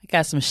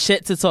Got some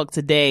shit to talk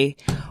today.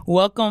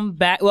 Welcome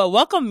back. Well,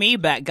 welcome me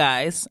back,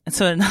 guys,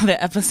 to another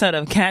episode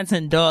of Cats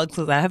and Dogs,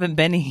 because I haven't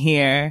been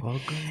here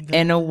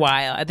in a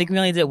while. I think we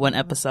only did one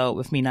episode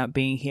with me not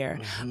being here.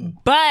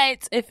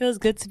 But it feels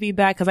good to be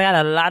back because I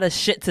got a lot of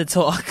shit to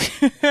talk.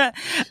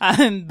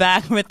 I'm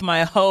back with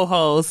my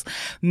ho-host,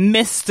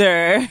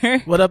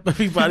 Mr. What up,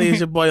 everybody? It's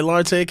your boy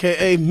Lawrence,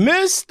 a.k.a.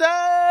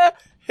 Mr.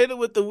 Hit it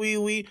with the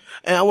wee.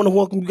 And I want to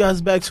welcome you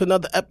guys back to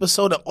another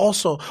episode. And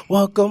also,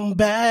 welcome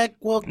back.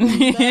 We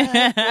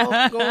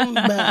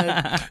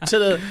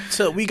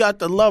got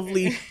the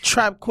lovely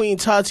Trap Queen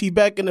Tati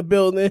back in the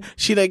building.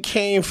 She that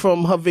came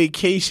from her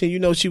vacation. You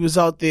know, she was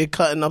out there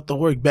cutting up the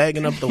work,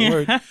 bagging up the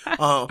work.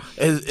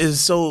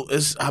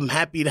 I'm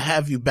happy to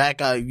have you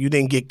back. You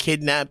didn't get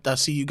kidnapped. I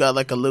see you got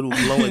like a little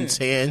glowing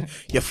tan.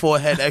 Your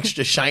forehead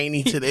extra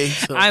shiny today.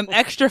 So. I'm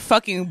extra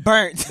fucking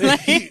burnt.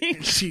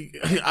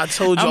 I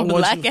told you I'm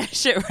black as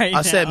shit right now.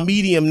 I said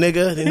medium,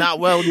 nigga. They're not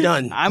well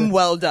done. I'm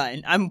well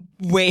done. I'm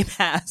way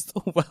past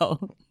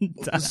well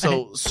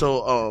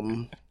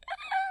done.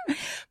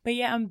 But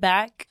yeah, I'm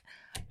back.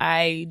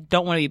 I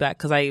don't want to be back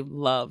because I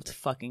loved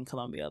fucking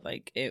Colombia.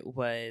 Like, it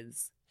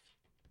was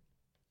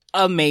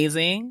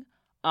amazing.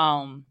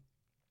 I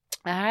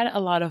had a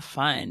lot of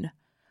fun.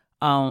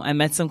 I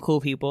met some cool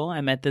people.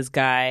 I met this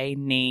guy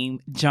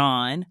named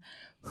John,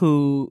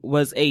 who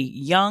was a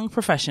young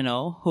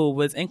professional who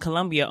was in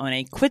Colombia on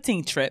a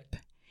quitting trip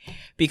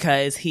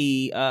because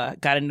he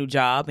got a new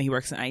job and he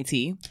works in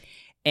IT.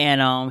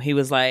 And he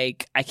was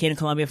like, I came to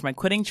Colombia for my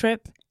quitting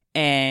trip.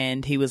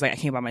 And he was like, I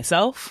came by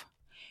myself.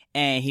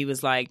 And he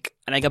was like,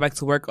 and I got back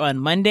to work on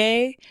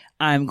Monday.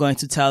 I'm going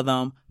to tell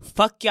them,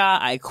 fuck y'all,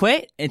 I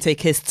quit, and take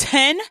his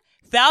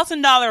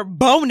 $10,000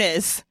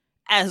 bonus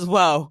as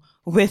well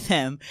with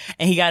him.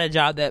 And he got a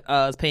job that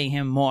was paying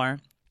him more.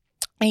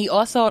 And he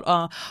also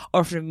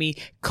offered me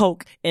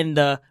coke in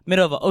the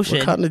middle of the ocean.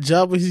 What kind of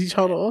job was he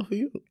trying to offer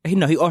you?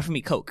 He offered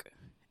me coke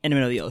in the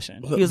middle of the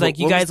ocean. He was like,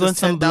 "You guys want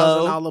some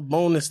blow?" $10,000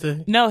 bonus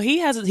to? No, he's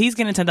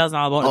getting $10,000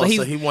 bonus. Oh, like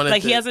so he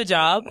wanted he has a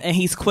job and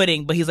he's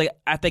quitting, but he's like,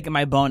 I think in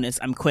my bonus,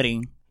 I'm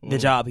quitting the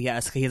job he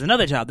has because he has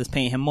another job that's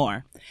paying him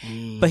more.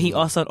 But he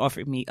also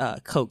offered me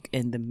coke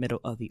in the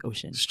middle of the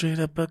ocean. Straight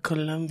up at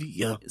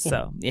Colombia.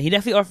 So yeah, he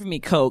definitely offered me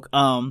coke.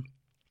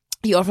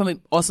 He also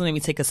made me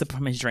take a sip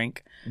from his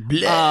drink.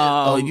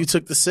 You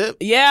took the sip?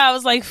 Yeah, I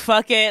was like,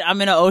 fuck it.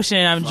 I'm in the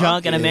ocean, I'm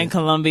drunk, and I'm in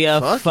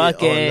Colombia.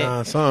 Fuck it. Oh,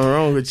 nah, something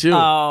wrong with you.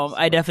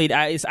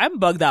 I'm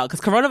bugged out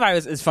because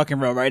coronavirus is fucking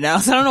real right now.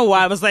 So I don't know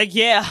why I was like,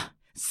 yeah,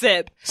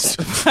 sip.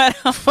 But,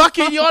 fuck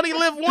it, you only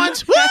live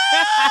once. Woo!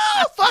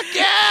 Fuck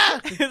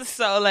yeah!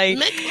 So like,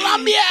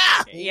 Colombia!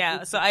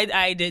 Yeah, so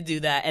I did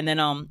do that. And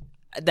then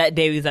that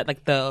day we was at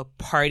like the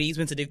parties,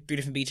 went to 3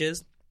 different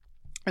beaches.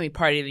 We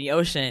partied in the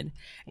ocean,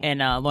 and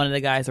one of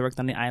the guys that worked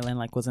on the island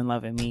like was in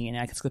love with me, and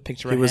I took a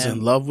picture of him. He was in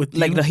love with you?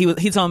 Like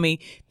he told me,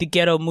 "Te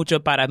quiero mucho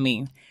para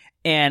mí,"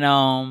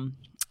 and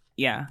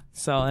yeah,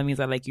 so that means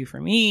I like you for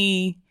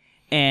me,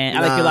 and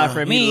I like you a lot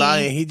for me. He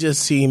lying. He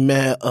just seen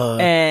mad.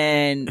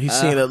 And he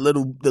seen the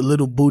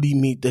little booty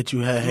meat that you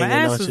had hanging out. My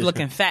ass was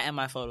looking fat in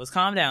my photos.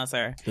 Calm down,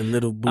 sir. The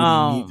little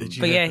booty meat that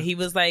you. But had. yeah, he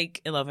was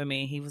like in love with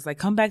me. He was like,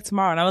 "Come back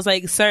tomorrow," and I was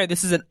like, "Sir,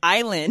 this is an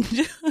island."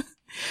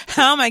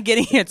 How am I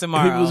getting here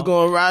tomorrow? He was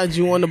going to ride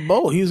you on the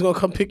boat. He was going to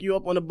come pick you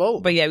up on the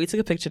boat. But yeah, we took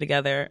a picture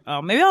together.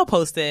 Maybe I'll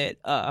post it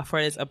for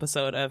this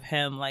episode of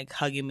him like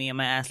hugging me and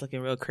my ass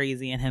looking real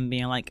crazy and him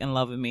being like in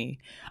love with me.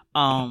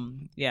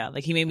 Yeah,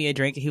 like he made me a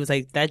drink and he was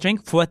like, that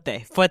drink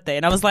fuerte.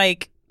 And I was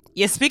like,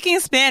 you're speaking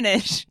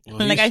Spanish.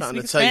 Well, like I speak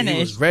speak Spanish. Spanish. He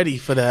was ready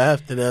for the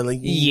after that. Like,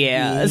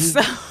 yeah,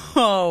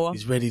 so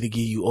he's ready to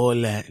give you all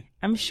that.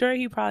 I'm sure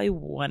he probably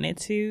wanted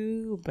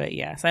to, but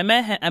yeah. So I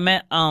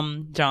met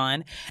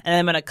John, and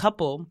I met a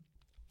couple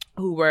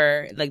who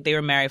were like, they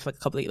were married for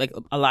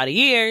a lot of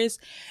years,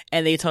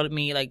 and they told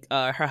me like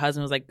her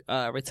husband was like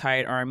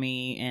retired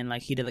Army, and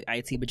like he did like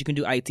IT, but you can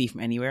do IT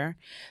from anywhere.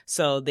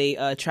 So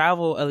they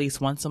travel at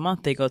least once a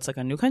month. They go to like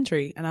a new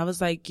country, and I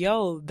was like,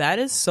 yo, that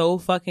is so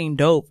fucking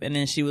dope. And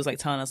then she was like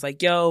telling us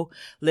like, yo,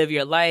 live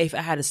your life.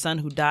 I had a son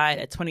who died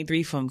at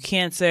 23 from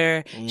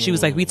cancer. She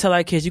was like, we tell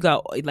our kids you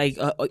got like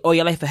all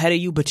your life ahead of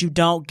you, but you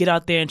don't get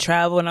out there and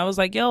travel. And I was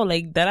like, yo,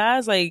 like that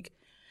ass like.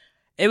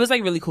 It was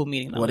like really cool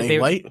meeting them. Were like, they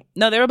white?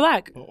 No, they were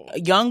black. A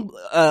young,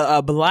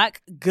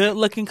 black, good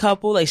looking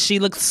couple. Like she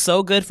looked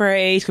so good for her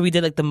age because we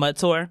did like the mud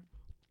tour.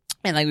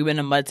 And like we went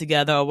in the mud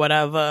together or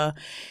whatever.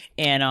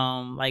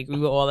 And like we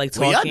were all like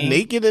talking. Were y'all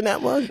naked in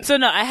that mud? So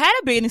no, I had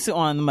a bathing suit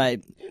on in the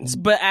mud.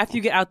 But after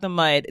you get out the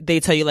mud, they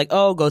tell you like,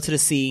 oh, go to the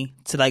sea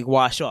to like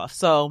wash off.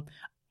 So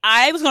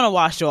I was going to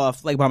wash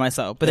off like by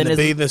myself. But and then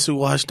the bathing suit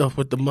washed off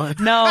with the mud?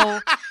 No.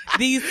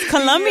 These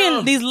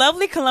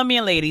lovely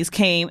Colombian ladies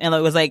came and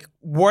it was like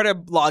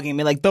waterlogging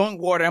me, like throwing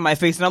water in my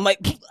face. And I'm like,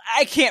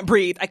 I can't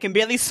breathe. I can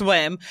barely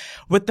swim.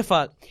 What the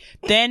fuck?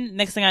 Then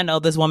next thing I know,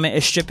 this woman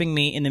is stripping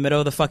me in the middle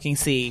of the fucking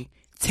sea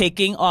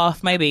taking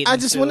off my bathing I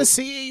just suit. want to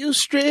see you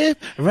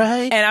strip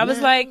right. And I was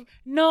now. like,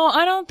 no,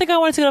 I don't think I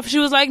want to take it off. She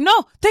was like, no,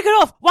 take it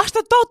off. Watch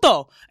the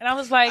toto. And I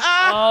was like,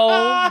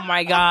 oh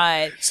my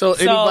God. So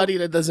anybody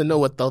that doesn't know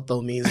what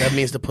toto means, that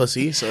means the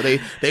pussy. So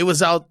they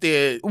was out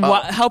there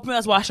helping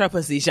us wash our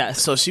pussies,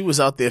 yes. So she was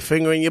out there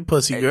fingering your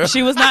pussy, girl.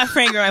 She was not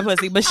fingering my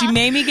pussy, but she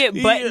made me get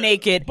butt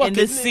naked in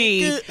the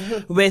sea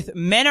with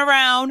men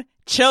around,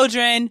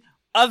 children,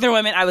 other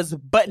women. I was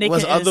butt naked.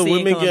 Was in other the sea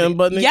women getting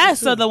butt naked? Yes.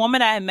 too? So the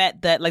woman I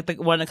met that like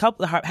half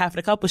of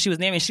the couple she was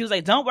naming, she was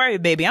like, "Don't worry,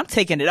 baby, I'm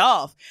taking it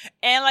off,"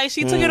 and like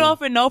she took it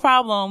off with no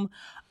problem.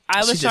 I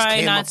was she just trying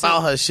came not to.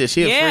 about her shit.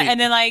 She Yeah, afraid. and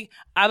then like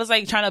I was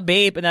like trying to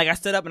babe, and then like I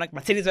stood up and like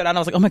my titties were out, and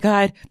I was like, "Oh my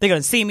God, they're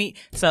gonna see me."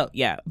 So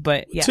yeah,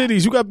 but yeah,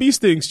 Titties, you got bee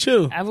stings.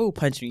 Chill. I will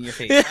punch you in your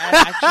face.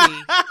 I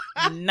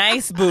actually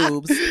nice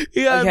boobs.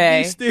 You got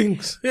Okay. bee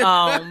stings.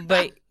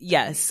 But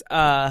yes,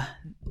 I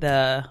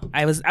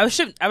was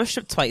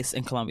stripped twice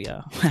in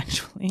Colombia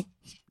actually.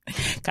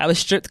 I was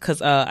stripped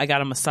because I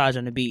got a massage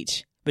on the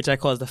beach, which I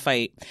caused a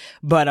fight.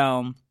 But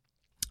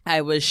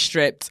I was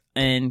stripped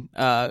and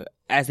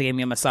as they gave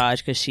me a massage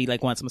because she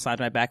like wants to massage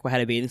my back, but I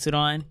had a bathing suit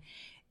on.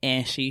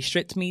 And she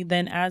stripped me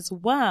then as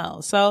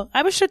well. So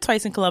I was stripped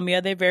twice in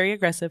Colombia. They're very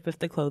aggressive with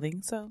the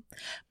clothing. So,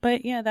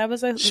 but yeah, that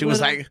was She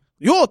was like,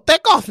 yo,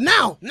 take off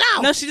now.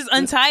 no, she just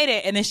untied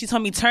it. And then she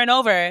told me turn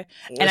over. And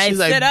I she's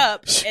stood like,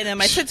 up and then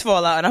my tits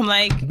fall out. And I'm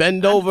like,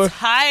 Bend I'm over.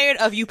 tired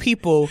of you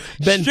people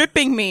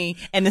stripping me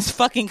in this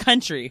fucking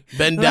country.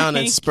 Bend down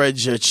Like, and spread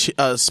your, she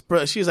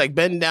was like,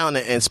 bend down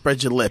and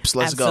spread your lips.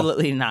 Let's go.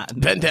 absolutely not.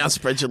 Bend down,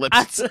 spread your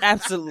lips.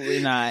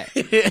 Absolutely not.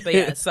 But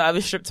yeah, so I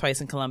was stripped twice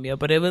in Colombia,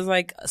 but it was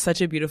like such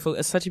a beautiful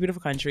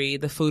country.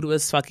 The food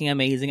was fucking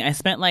amazing. I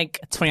spent like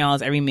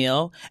 $20 every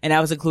meal, and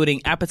that was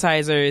including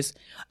appetizers,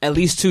 at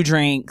least 2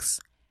 drinks,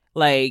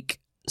 like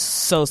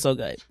so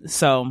good.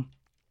 So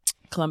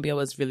Colombia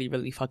was really,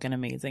 really fucking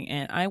amazing,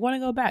 and I want to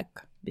go back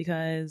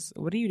because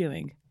what are you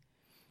doing?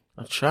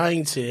 I'm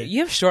trying to.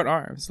 You have short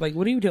arms. Like,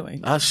 what are you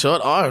doing? I have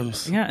short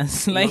arms.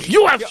 Yes, like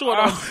You have short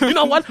arms. You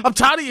know what? I'm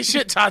tired of your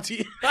shit,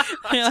 Tati.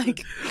 you're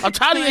like, I'm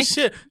tired of your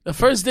shit. The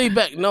first day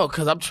back, no,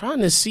 because I'm trying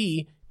to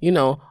see, you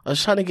know, I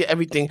was trying to get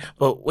everything,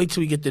 but wait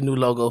till we get the new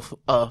logo.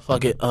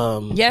 Fuck it.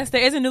 yes,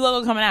 there is a new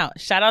logo coming out.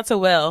 Shout out to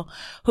Will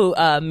who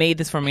made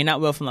this for me. Not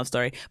Will from Love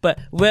Story, but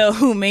Will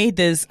who made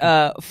this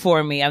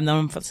for me. I've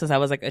known him since I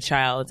was like a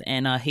child,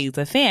 and he's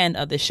a fan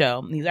of the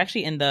show. He's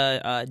actually in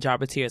the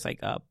Jobber Tears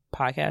like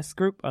podcast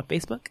group on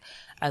Facebook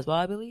as well,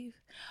 I believe.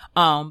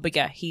 But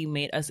yeah, he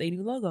made us a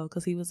new logo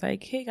because he was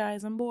like, "Hey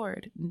guys, I'm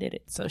bored," and did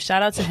it. So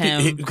shout out to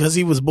him. Because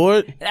he was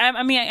bored?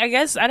 I mean, I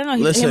guess I don't know.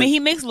 Listen. He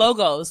makes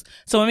logos.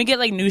 So when we get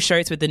like new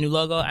shirts with the new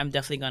logo, I'm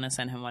definitely gonna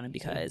send him one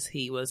because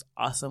he was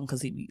awesome.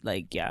 Because he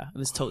like, yeah, it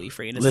was totally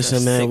free. And it's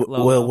Listen, a man, sick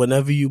logo. well,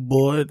 whenever you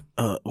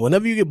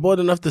get bored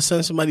enough to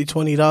send somebody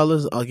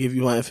 $20, I'll give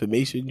you my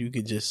information. You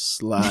could just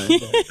slide.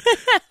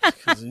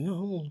 'Cause, you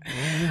know,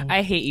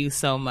 I hate you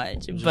so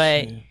much,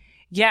 but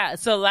yeah.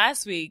 So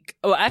last week,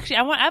 actually,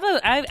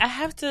 I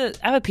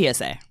have a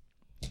PSA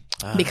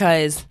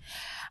because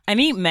I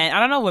need men. I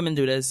don't know if women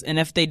do this, and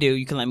if they do,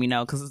 you can let me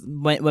know because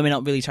women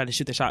don't really try to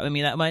shoot the shot with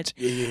me that much.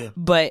 Yeah.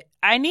 But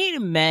I need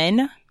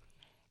men.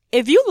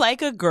 If you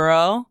like a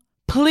girl,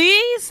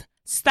 please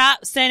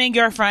stop sending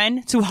your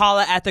friend to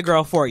holler at the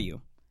girl for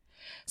you.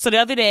 So the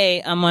other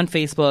day, I'm on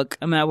Facebook.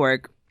 I'm at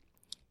work.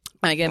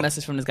 I get a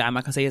message from this guy. I'm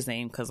not gonna say his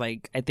name because,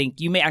 like, I think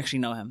you may actually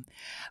know him.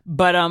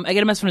 But I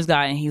get a message from this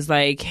guy, and he's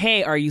like,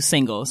 "Hey, are you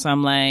single?" So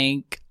I'm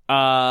like,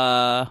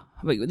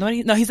 wait,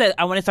 no. He said,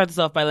 "I want to start this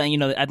off by letting you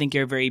know that I think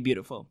you're very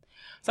beautiful."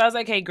 So I was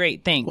like, "Hey,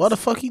 great, thanks." Why the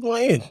fuck he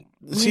lying?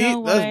 See,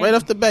 know that's what? right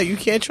off the bat. You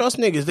can't trust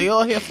niggas. They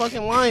all here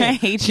fucking lying. I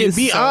hate you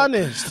Be so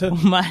honest.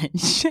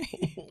 much.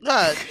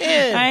 God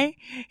damn. I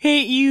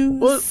hate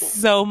you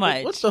so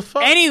much. What the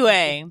fuck?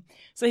 Anyway,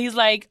 so he's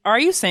like, "Are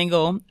you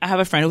single? I have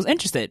a friend who's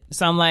interested."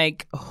 So I'm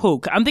like, "Who?"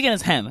 I'm thinking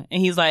it's him.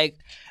 And he's like,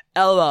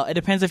 "LOL, it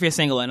depends if you're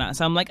single or not."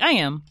 So I'm like, "I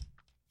am."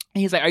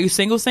 And he's like, "Are you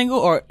single,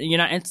 or you're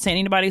not entertaining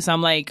anybody?" So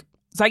I'm like,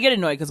 so I get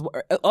annoyed because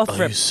off Are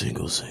rip, you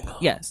single?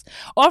 yes,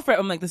 off rip,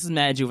 I'm like, this is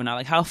mad juvenile.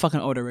 Like, how fucking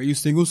old are you?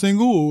 Single,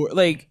 or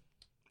like,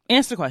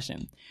 answer the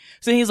question.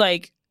 So he's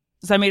like,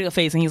 so I made a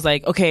face, and he's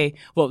like, "Okay,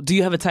 well, do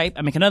you have a type?"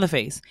 I make another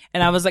face,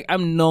 and I was like,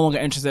 I'm no longer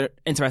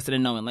interested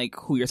in knowing like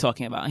who you're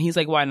talking about. And he's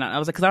like, "Why not?" I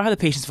was like, "Because I don't have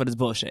the patience for this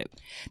bullshit."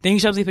 Then he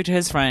shows me a picture of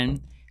his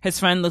friend. His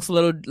friend looks a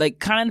little like,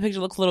 kind of in the picture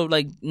looks a little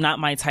like not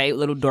my type, a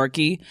little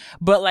dorky.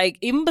 But like,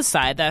 even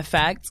beside that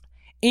fact,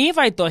 even if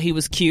I thought he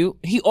was cute,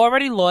 he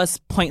already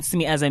lost points to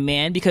me as a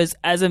man, because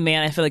as a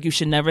man, I feel like you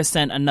should never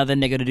send another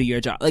nigga to do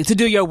your job, like to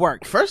do your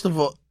work. First of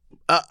all,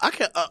 I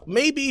can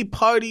maybe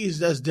parties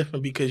that's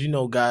different because, you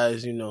know,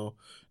 guys, you know,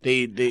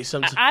 they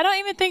sometimes. I don't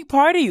even think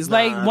parties.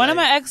 Like, one of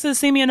my exes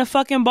see me in a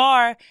fucking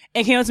bar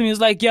and came up to me and was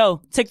like,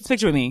 "Yo, take this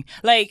picture with me."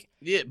 Like,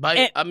 Yeah,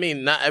 I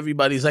mean, not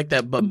everybody's like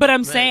that, but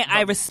I'm saying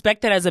I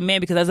respect that as a man,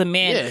 because as a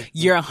man,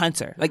 you're a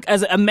hunter. Like,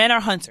 men are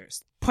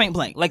hunters. Point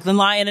blank. Like the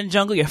lion in the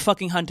jungle, you're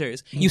fucking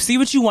hunters. You see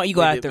what you want, you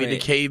go after Be it. the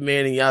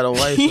caveman and y'all don't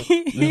like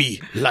me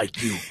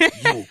like you.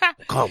 You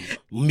come.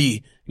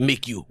 Me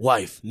make you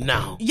wife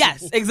now.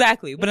 Yes,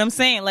 exactly. But I'm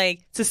saying,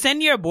 like, to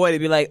send your boy to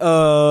be like,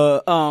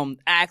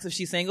 ask if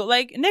she's single.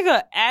 Like,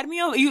 nigga, add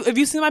me on. If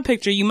you see my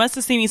picture, you must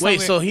have seen me somewhere.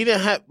 Wait, so he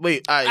didn't have.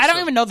 Wait, all right, I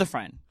don't even know the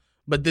friend.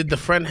 But did the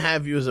friend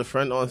have you as a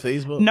friend on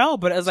Facebook? No,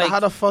 but it was So like, how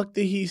the fuck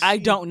did he see? I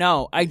don't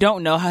know. I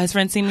don't know how his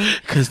friend seen me.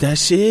 Cause that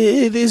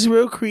shit is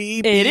real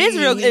creepy. It is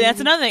real. That's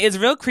another thing. It's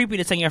real creepy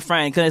to send your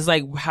friend because it's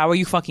like, how are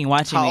you fucking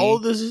watching me? How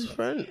old is his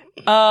friend?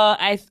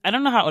 I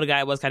don't know how old the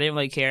guy was. 'Cause I didn't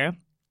really care.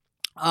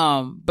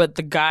 But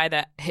the guy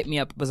that hit me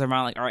up was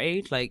around like our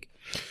age. Like,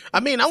 I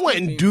mean, I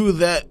wouldn't do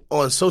that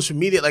on social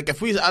media. Like,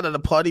 if we was out at a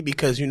party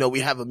because, you know, we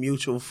have a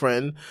mutual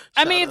friend.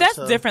 I mean, that's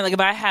different. Like, if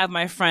I have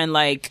my friend,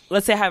 like,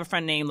 let's say I have a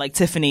friend named, like,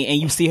 Tiffany,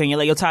 and you see her and you're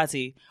like, yo,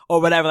 Tati,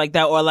 or whatever like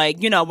that, or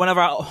like, you know, one of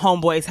our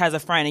homeboys has a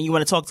friend and you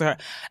want to talk to her.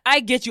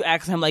 I get you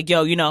asking him, like,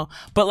 yo, you know,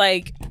 but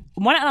like,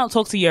 when I don't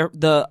talk to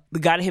the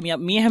guy that hit me up,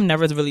 me and him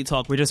never really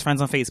talk. We're just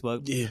friends on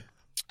Facebook. Yeah.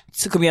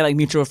 So could be like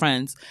mutual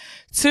friends.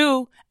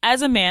 2,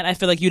 as a man, I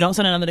feel like you don't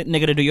send another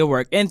nigga to do your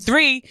work. And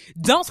 3,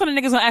 don't send a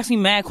niggas gonna ask me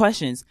mad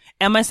questions.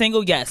 Am I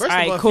single? Yes. First all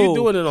right, of all, cool. if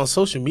you're doing it on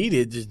social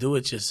media, just do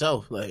it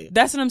yourself. Like,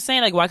 That's what I'm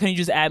saying. Like, why couldn't you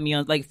just add me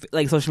on like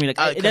social media?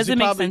 Like, it doesn't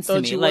make sense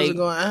to me. You like, wasn't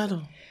gonna add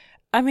him.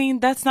 I mean,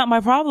 that's not my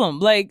problem.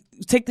 Like,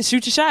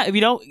 shoot your shot.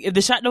 If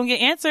the shot don't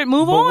get answered,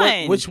 move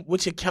on.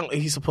 Which account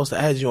is he supposed to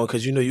add you on?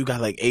 Because you know you got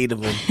like 8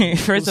 of them.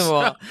 First of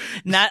all,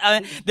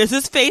 this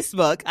is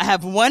Facebook. I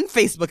have one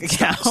Facebook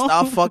account.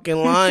 Stop fucking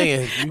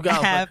lying. You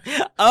got I have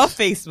a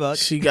Facebook.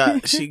 She got a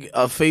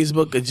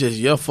Facebook of just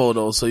your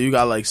photos, so you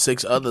got like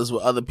 6 others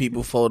with other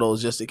people's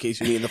photos just in case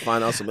you need to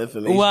find out some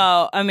information.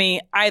 Well, I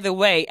mean, either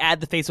way,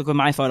 add the Facebook with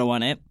my photo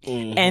on it,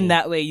 and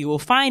that way you will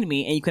find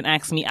me and you can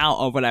ask me out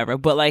or whatever.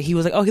 But like, he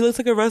was like, "Oh, he looks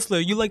like a wrestler.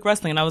 You like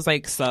wrestling?" And I was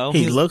like, "So."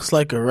 He looks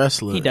like a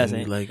wrestler. He doesn't.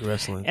 And you like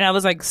wrestling. And I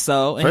was like,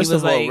 "So." And First he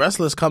was of all, like,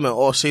 wrestlers come in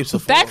all shapes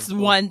of forms. that's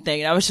one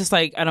thing. I was just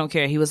like, I don't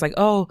care. He was like,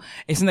 "Oh,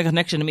 it seems like a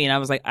connection to me," and I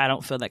was like, I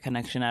don't feel that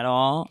connection at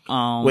all.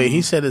 Wait,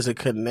 he said there's a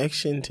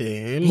connection to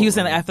him? He was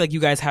saying, I feel like you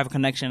guys have a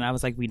connection. I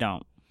was like, we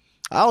don't.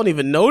 I don't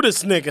even know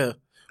this nigga.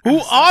 Who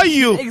are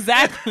you?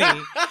 Exactly.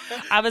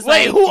 I was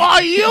Wait, like, who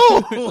are you?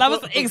 I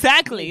was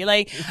exactly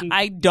like,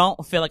 I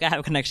don't feel like I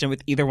have a connection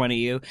with either one of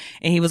you.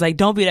 And he was like,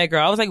 don't be that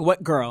girl. I was like,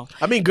 what girl?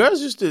 I mean,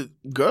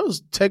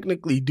 girls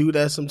technically do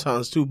that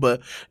sometimes too, but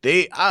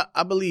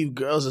I believe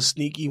girls are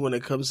sneaky when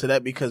it comes to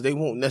that because they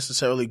won't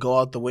necessarily go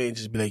out the way and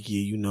just be like,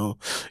 yeah, you know,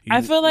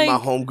 I feel like my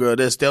homegirl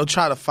this. They'll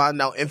try to find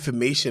out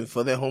information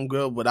for their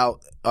homegirl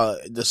without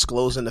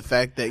disclosing the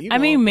fact that, you know. I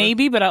mean,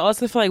 maybe, but I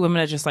also feel like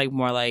women are just like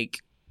more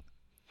like,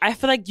 I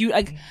feel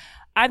like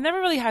I've never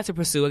really had to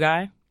pursue a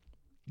guy.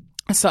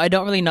 So I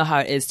don't really know how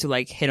it is to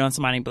like hit on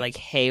somebody and be like,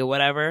 hey, or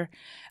whatever.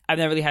 I've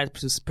never really had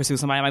to pursue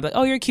somebody. I might be like,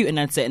 oh, you're cute, and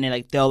that's it.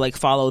 And they'll like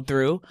follow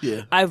through.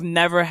 Yeah. I've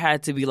never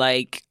had to be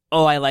like,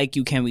 oh, I like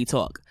you. Can we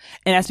talk?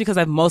 And that's because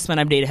most men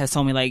I've dated has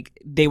told me like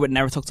they would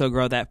never talk to a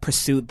girl that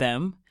pursued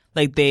them.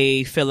 Like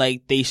they feel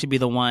like they should be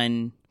the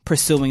one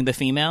pursuing the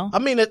female. I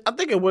mean, I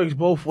think it works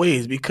both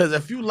ways because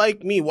if you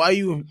like me, why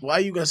you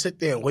gonna sit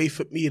there and wait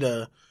for me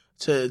to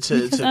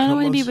because I don't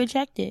want to be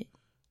rejected.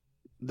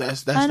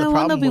 That's I the don't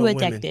want to problem be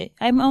with rejected.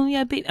 I'm only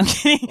a baby. I'm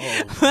kidding.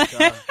 Oh my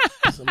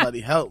God.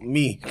 Somebody help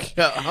me.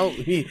 Help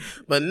me.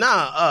 But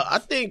I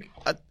think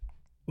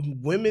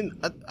women,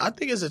 I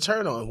think it's a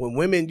turn on when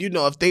women, you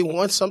know, if they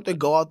want something,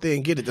 go out there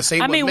and get it. The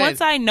same I with mean, men.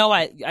 once I know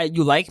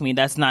you like me,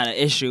 that's not an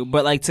issue.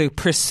 But like to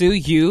pursue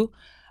you,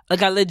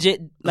 like I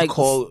legit like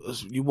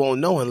you won't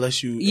know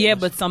unless you. Yeah,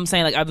 but some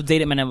saying like I've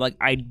dated men and like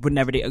I would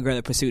never date a girl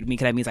that pursued me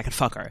because that means I could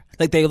fuck her.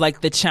 Like they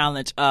like the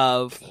challenge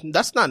of.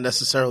 That's not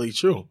necessarily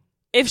true.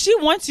 If she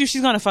wants you,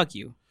 she's gonna fuck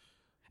you.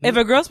 If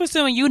a girl's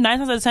pursuing you, 9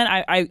 times out of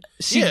 10,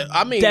 she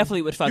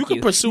definitely would fuck you. You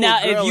can pursue now,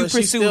 a girl if you and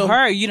pursue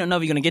her, you don't know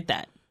if you're gonna get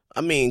that.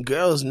 I mean,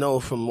 girls know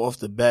from off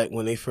the bat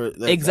when they first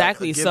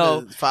exactly.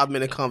 So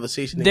 5-minute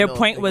conversation. Their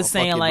point was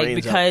saying like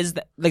because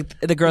like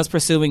the girl's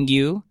pursuing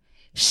you,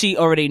 she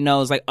already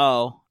knows like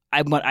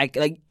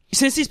like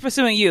since she's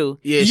pursuing you,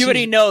 you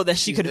already know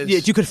that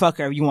you could fuck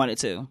her if you wanted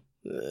to.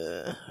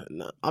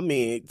 No, I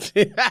mean,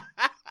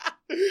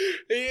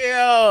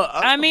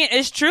 I mean,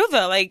 it's true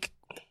though. Like,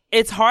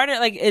 it's harder.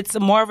 Like, it's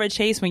more of a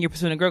chase when you're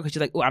pursuing a girl because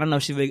you're like, oh, I don't know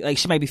if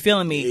she might be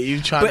feeling me.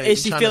 But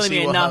is she feeling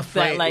me enough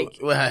that like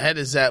where her head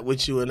is at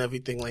with you and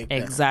everything like that?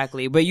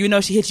 Exactly. But you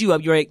know, she hits you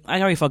up. You're like, I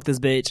can already fuck this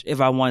bitch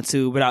if I want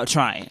to without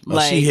trying.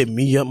 Like, she hit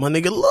me up, my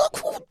nigga. Look,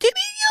 who did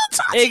he?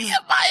 Tati in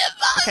my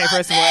inbox. Okay,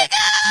 first of all,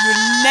 you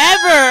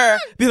never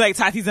be like,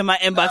 Tati's in my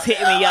inbox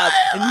hitting me up.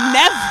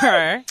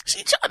 Never.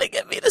 She trying to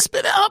get me to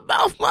spit out her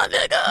mouth, my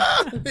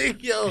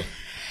nigga. Yo.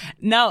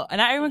 No, and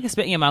not everyone can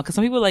spit in your mouth because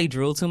some people like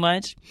drool too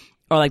much,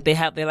 or like they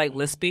like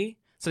lispy,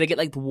 so they get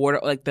like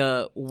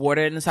the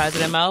water in the sides of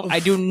their mouth. I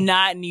do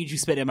not need you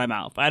spit in my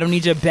mouth. I don't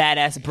need your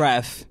badass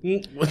breath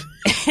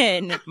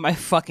in my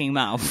fucking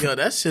mouth. Yo,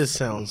 that shit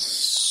sounds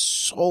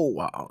so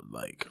wild.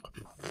 Like,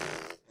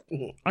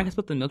 I can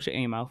spit the milkshake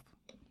in your mouth.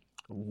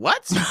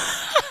 What?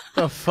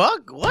 The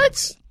fuck?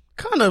 What?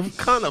 Kind of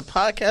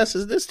podcast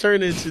is this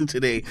turned into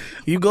today?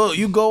 You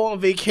go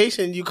on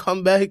vacation, you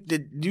come back.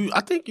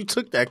 I think you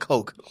took that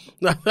coke.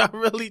 I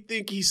really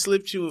think he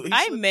slipped you.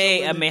 I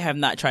may have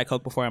not tried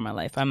coke before in my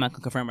life. I'm not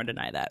gonna confirm or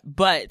deny that,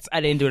 but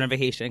I didn't do it on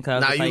vacation.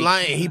 Nah, you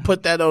lying. He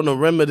put that on the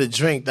rim of the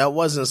drink. That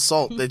wasn't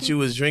salt that you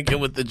was drinking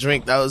with the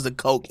drink. That was the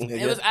coke.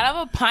 It was out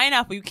of a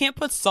pineapple. You can't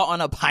put salt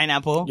on a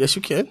pineapple. Yes,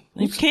 you can.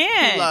 You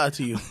can't. Who lied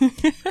to you?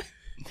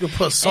 You can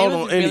put salt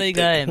on anything. Really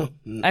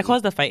good. I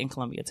caused a fight in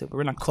Colombia too, but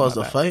we're not gonna caused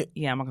a fight.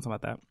 Yeah, I'm not gonna talk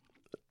about that.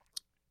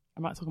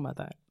 I'm not talking about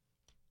that.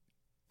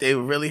 They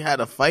really had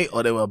a fight,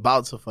 or they were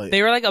about to fight.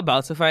 They were like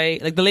about to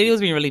fight. Like the lady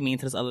was being really mean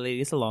to this other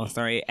lady. It's a long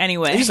story.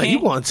 Anyway, he's like, "You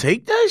want to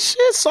take that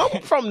shit?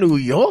 Something from New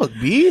York,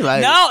 B."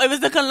 Like, no, it was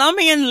the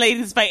Colombian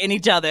ladies fighting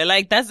each other.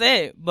 Like that's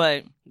it.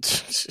 But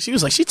she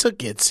was like, "She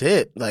took your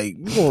tit. Like,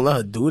 you gonna let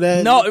her do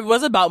that?" No, it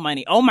was about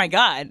money. Oh my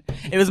god,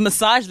 it was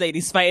massage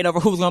ladies fighting over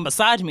who was gonna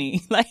massage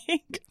me.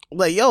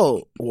 Like,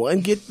 yo,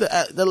 one get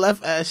the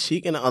left ass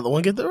cheek and the other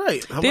one get the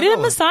right. They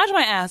didn't massage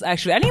my ass,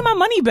 actually. I need my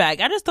money back.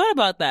 I just thought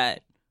about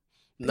that.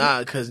 Nah,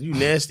 because you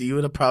nasty. You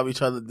would have probably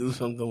tried to do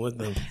something with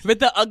them. With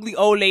the ugly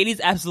old ladies?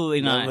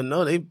 Absolutely not. But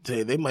no,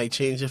 they might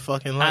change your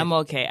fucking life. I'm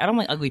okay. I don't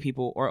like ugly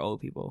people or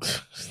old people.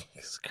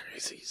 It's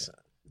crazy, son.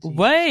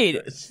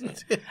 Wait.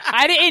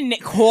 I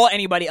didn't call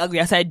anybody ugly.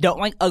 I said I don't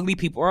like ugly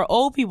people or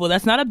old people.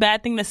 That's not a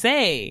bad thing to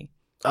say.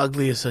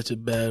 Ugly is such a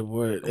bad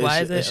word. Why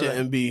is it? It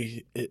shouldn't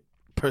be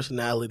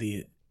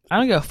personality. I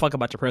don't give a fuck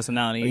about your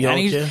personality. You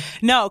don't care?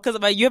 No, because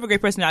if you have a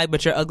great personality,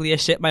 but you're ugly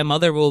as shit, my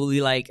mother will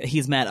be like,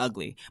 he's mad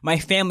ugly. My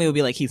family will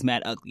be like, he's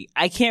mad ugly.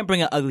 I can't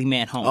bring an ugly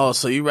man home. Oh,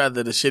 so you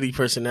rather the shitty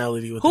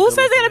personality with Who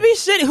says they gotta be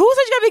shitty? Who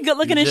says you gotta be good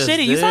looking and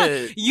shitty?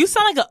 Did. You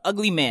sound like an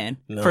ugly man,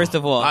 no, first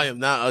of all. I am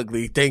not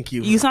ugly. Thank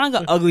you. You sound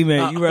like an ugly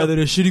man. You rather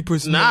the shitty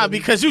personality. Nah,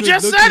 because you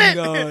just said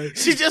it.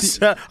 She just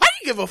said, I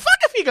don't give a fuck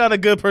if he got a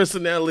good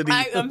personality.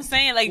 I'm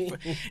saying, like,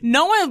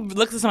 no one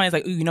looks at somebody and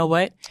is like, ooh, you know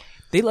what?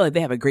 They look like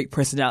they have a great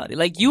personality.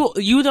 Like, you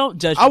don't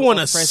judge. I want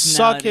to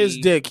suck his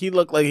dick. He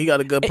looked like he got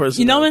a good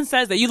personality. No one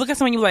says that. You look at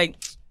someone, you're like,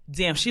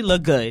 damn, she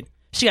look good.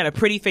 She got a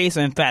pretty face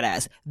and fat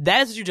ass.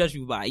 That is what you judge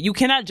people by. You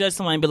cannot judge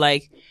someone and be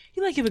like,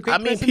 you like have a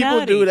great personality.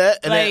 People do that.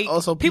 And like, then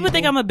also people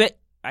think I'm a bitch.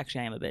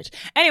 Actually, I am a bitch.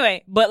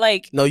 Anyway, but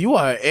like. No, you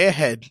are an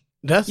airhead.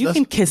 You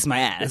can kiss my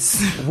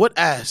ass. What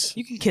ass?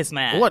 You can kiss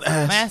my ass. What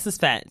ass? My ass is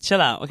fat.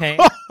 Chill out, okay?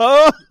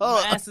 My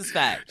ass is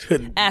fat.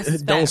 Ass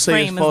is fat. Don't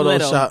say it's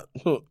Photoshop.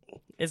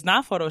 It's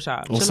not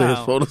Photoshop. Don't say it's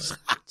Photoshop.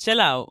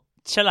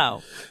 Chill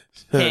out.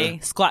 Okay?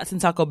 Squats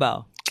and Taco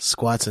Bell.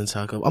 Squats and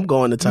Taco. I'm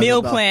going to Taco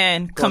Meal Bell.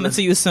 plan coming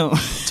to you soon.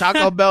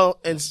 Taco Bell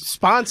and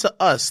sponsor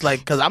us, like,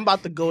 because I'm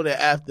about to go there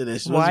after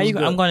this. Why are you?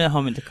 I'm going to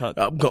home to cook.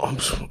 I'm going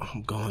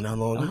that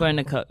long. I'm going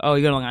to cook. Oh,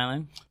 you go to Long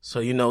Island.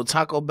 So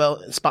Taco Bell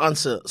and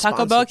sponsor.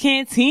 Taco Bell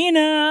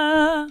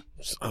Cantina.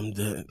 I'm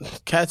dead.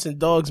 Cats and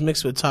dogs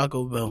mixed with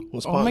Taco Bell.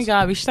 Oh my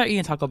god, we should start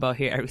eating Taco Bell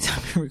here every time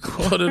we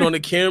record. Put it on the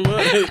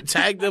camera,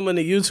 tag them in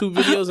the YouTube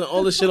videos and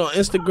all this shit on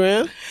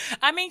Instagram.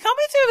 I mean,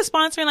 companies are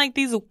sponsoring like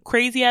these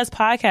crazy ass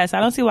podcasts. I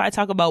don't see why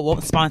Taco Bell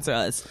won't sponsor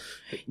us.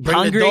 Bring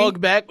Hungry? The dog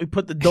back. We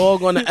put the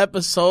dog on the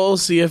episode.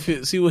 See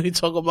what he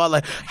talk about.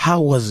 Like, how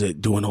was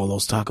it doing all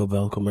those Taco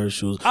Bell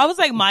commercials? I was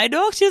like, my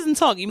dog? She doesn't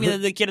talk. You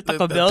mean the kid a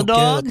Taco Bell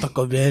dog?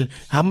 Taco Bell.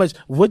 How much?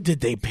 What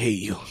did they pay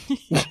you?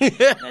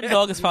 That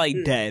dog is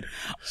probably dead.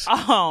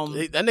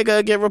 That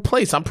nigga get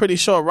replaced. I'm pretty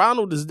sure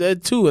Ronald is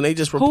dead too, and they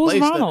just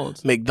replaced Who's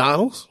Ronald?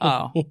 McDonald's.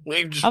 Oh,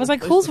 I was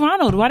like, who's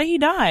Ronald? Why did he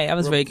die? I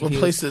was very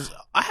confused.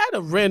 I had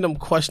a random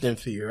question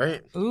for you,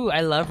 right? Ooh, I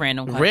love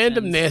random questions.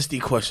 Random nasty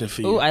question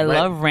for you. Ooh, I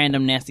love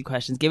random nasty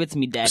questions. Give it to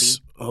me, daddy.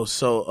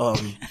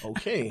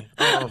 Okay.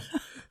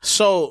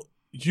 So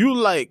you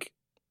like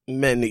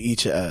men to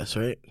eat your ass,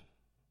 right?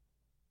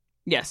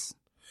 Yes.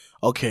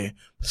 Okay.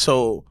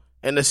 So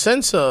in the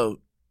sense of,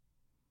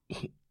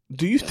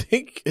 do you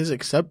think it's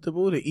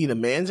acceptable to eat a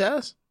man's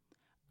ass?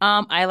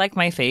 I like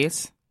my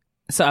face,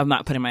 so I'm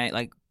not putting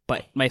my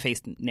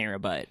face near a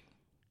butt.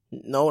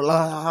 No,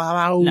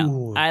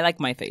 I like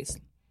my face.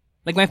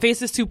 Like, my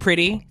face is too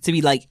pretty to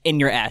be like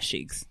in your ass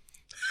cheeks.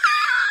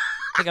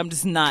 Like, I'm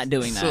just not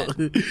doing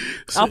that.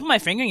 I'll put my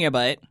finger in your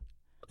butt.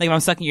 Like, if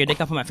I'm sucking your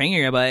dick, I'll put my finger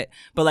in your butt.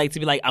 But like,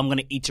 to be like, I'm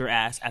gonna eat your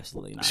ass,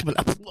 absolutely not.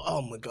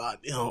 Oh my god,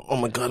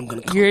 I'm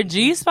gonna. Your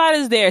G spot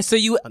is there, so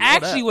you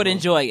actually would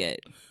enjoy it.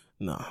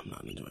 No, I'm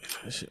not enjoying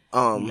that shit.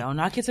 Don't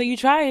knock it till you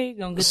try it.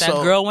 Gonna get that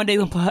girl one day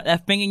gonna put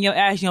that finger in your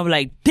ass. You gonna be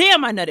like,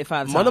 damn, I nutted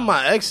 5 times. One of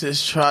my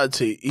exes tried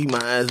to eat my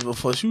ass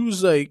before. She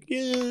was like,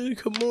 yeah,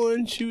 come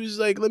on. She was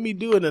like, let me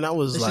do it. And I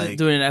was like,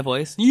 doing that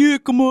voice. Yeah,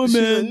 come on,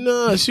 man.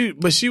 No,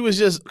 but she was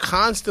just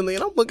constantly,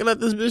 and I'm looking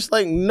at this bitch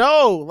like,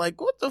 no, like,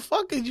 what the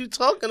fuck is you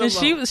talking about?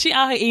 She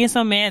out here eating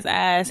some man's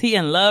ass. He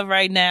in love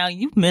right now.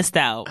 You missed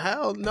out.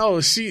 Hell no.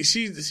 She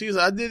was,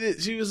 I did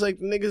it. She was like,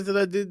 niggas that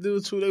I did do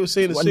it to, they were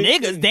saying the same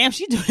niggas, thing. damn,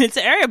 she doing it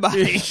to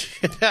everybody.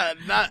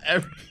 Not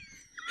every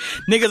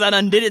niggas I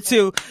done did it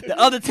to. The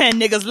other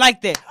 10 niggas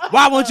liked it.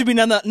 Why won't you be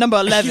number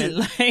 11?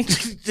 Like,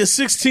 the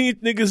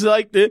 16th niggas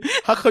liked it.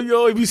 How come you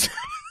always be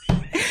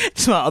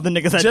some other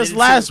niggas I just did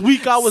last to.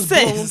 week I was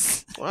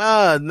blown.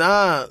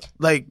 Nah.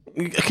 Like,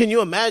 can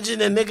you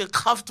imagine a nigga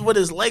cuffed with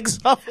his legs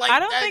up like that? I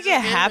don't think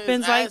it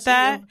happens like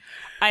that.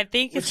 I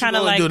think it's kind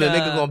of like the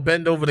nigga gonna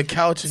bend over the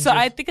couch. And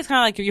I think it's kind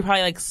of like you're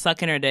probably like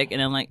sucking her dick,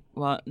 and then like,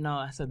 well,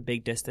 no, that's a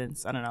big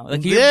distance. I don't know.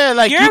 Like, you're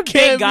a can't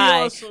big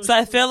guy, so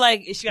I feel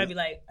like she gotta be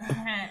like,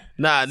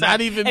 nah,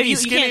 not even me. You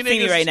can't see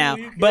me right now,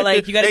 but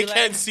like you gotta. They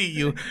can't see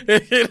you.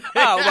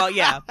 Oh well,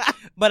 yeah,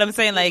 but I'm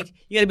saying like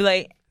you gotta be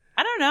like,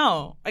 I don't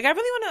know. Like I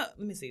really wanna.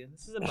 Let me see.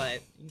 This is a butt.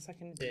 You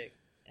sucking the dick,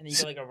 and then you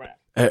go like a rap.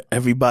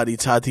 Everybody,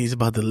 Tati's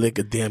about to lick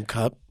a damn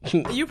cup.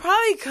 You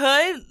probably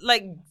could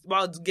like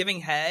while giving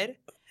head.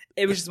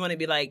 It was just want to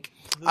be like.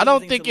 I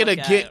don't think it'll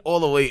get all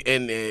the way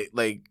in there,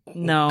 like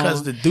no,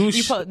 because the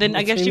douche. Then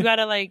I guess you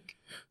gotta like.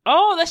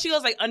 Oh, that she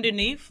goes like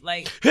underneath,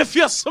 like if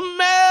you smell.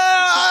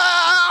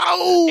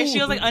 If she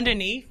goes like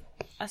underneath,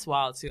 that's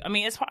wild too. I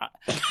mean, it's.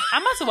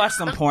 I'm about to watch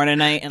some porn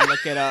tonight and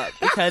look it up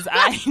because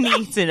I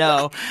need to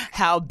know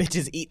how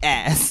bitches eat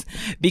ass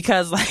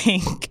because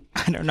like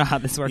I don't know how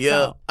this works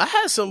out. I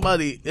had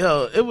somebody.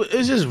 It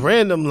was just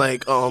random.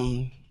 Like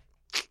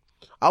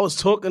I was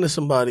talking to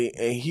somebody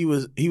and he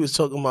was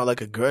talking about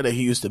like a girl that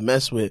he used to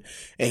mess with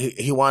and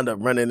he wound up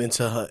running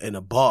into her in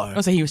a bar.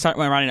 Oh, so he was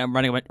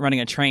running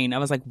a train. I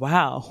was like,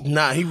 wow.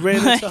 Nah, he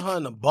ran into her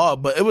in a bar,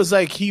 but it was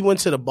like he went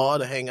to the bar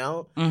to hang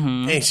out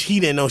and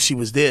he didn't know she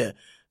was there.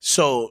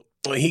 So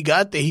when he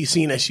got there, he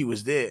seen that she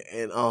was there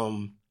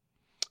and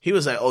he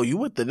was like, oh, you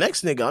with the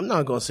next nigga. I'm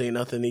not going to say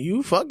nothing to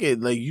you. Fuck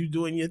it. Like, you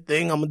doing your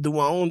thing. I'm going to do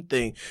my own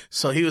thing.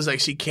 So he was like,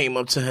 she came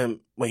up to him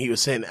when he was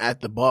sitting at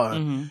the bar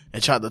and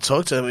tried to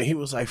talk to him. And he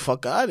was like,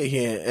 fuck out of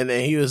here. And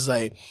then he was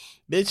like,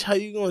 bitch, how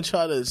you going to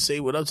try to say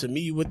what up to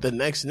me with the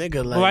next nigga?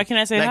 Like, well, why can't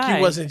I say like hi?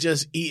 He wasn't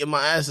just eating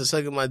my ass and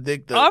sucking my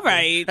dick. All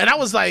right. And I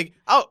was like,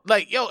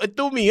 yo, it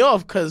threw me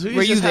off because we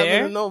were just you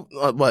there?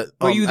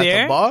 Were you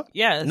there? At the bar?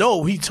 Yes.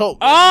 No, he told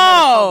me.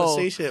 Oh.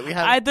 Conversation.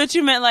 I thought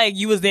you meant like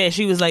you was there.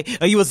 She was like,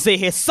 oh, you was sitting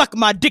here suck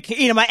my dick and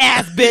eating my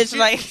ass, bitch.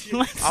 Like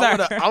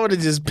sir. I would have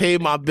just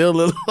paid my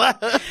bill.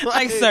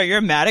 like, sir, you're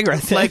mad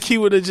aggressive. Like he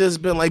would have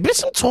just been like,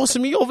 bitch, I'm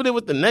tossing me over there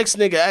with the next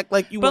nigga. Act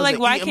like you. But like,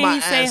 why can't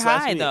he say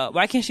hi though?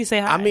 Why can't she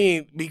say hi? I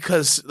mean,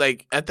 because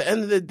like at the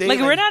end of the day, like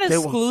we're not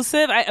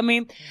exclusive. I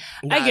mean,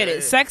 I get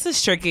it. Sex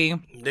is tricky.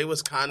 They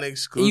was kind of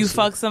exclusive. You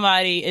fuck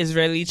somebody is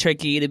really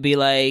tricky to be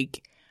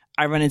like,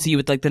 I run into you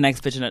with like the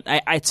next bitch. And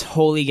I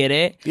totally get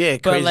it. Yeah,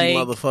 but, crazy like,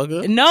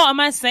 motherfucker. No, I'm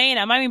not saying.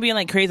 I'm not even being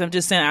like crazy. I'm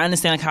just saying I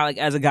understand like how like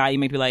as a guy you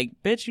may be like,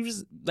 bitch, you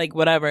just like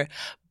whatever.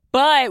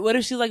 But what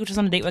if she's like just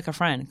on a date with like a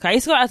friend? I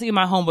used to go out to get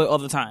my homeboy all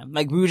the time.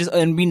 Like we were just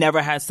and we never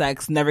had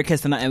sex, never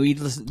kissed or nothing. We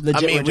just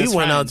legit. I mean, we went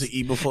friends. Out to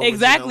eat before.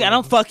 Exactly. I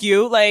don't fuck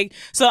you. Like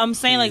so, I'm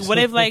saying like, what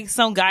if like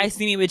some guy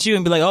see me with you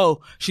and be like,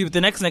 oh, she with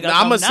the next nigga?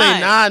 I'm gonna say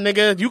nah,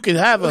 nigga. You can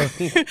have her.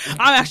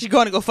 I'm actually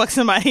going to go fuck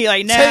somebody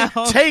like now.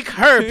 Take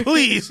her,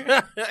 please.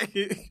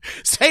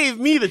 Save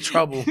me the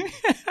trouble.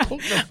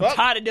 I'm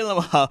tired of dealing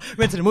with her.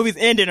 Went to the movies,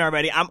 ending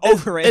already. I'm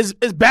over it.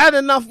 It's bad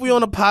enough we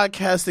on a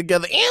podcast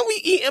together and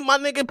we eating, my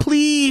nigga.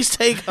 Please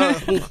take her.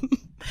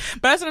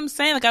 But that's what I'm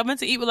saying. Like I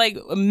went to eat with like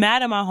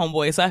mad at my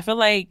homeboy, so I feel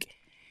like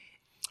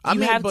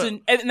you have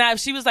to. Now if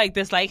she was like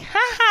this, like ha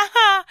ha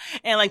ha,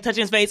 and like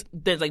touching his face,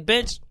 there's like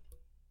bitch.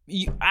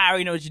 I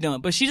already know what you're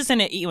doing, but she just in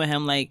there eating with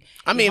him. Like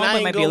I mean, I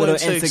ain't might be a little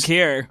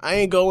insecure. I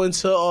ain't go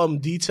into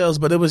details,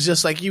 but it was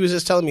just like he was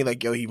just telling me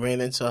like, yo, he ran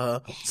into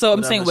her. So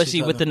I'm saying, was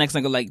she with the next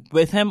nigga, like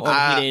with him, or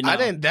he didn't know? I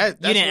didn't.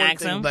 That's you didn't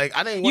ask thing. him. Like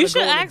I didn't. You should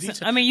go ask him.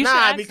 I mean, you should nah,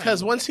 ask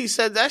because him. once he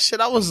said that shit,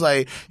 I was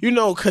like,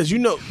 because you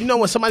know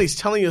when somebody's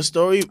telling you a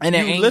story and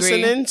they're angry,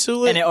 listening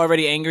to it, and they're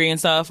already angry and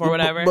stuff or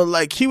whatever. But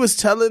like he was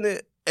telling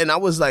it, and I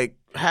was like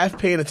half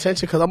paying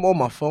attention because I'm on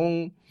my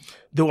phone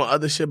doing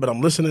other shit, but I'm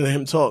listening to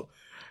him talk.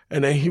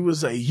 And then he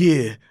was like,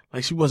 yeah,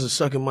 like she wasn't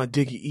sucking my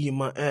dick and eating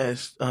my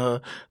ass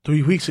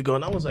 3 weeks ago.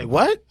 And I was like,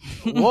 what?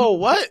 Whoa,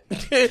 what?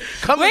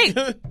 Wait.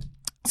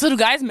 So do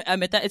guys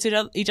admit that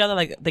to each other?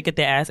 Like they get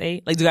their ass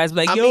ate? Like do guys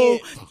be like, yo,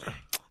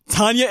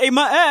 Tanya ate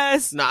my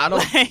ass? Nah, I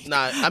don't. Like,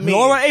 I mean,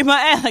 Laura ate my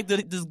ass. Like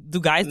do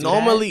guys do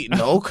normally that?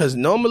 No, because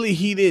normally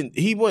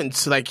he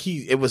wouldn't like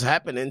it was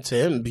happening to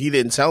him. He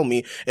didn't tell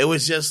me. It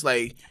was just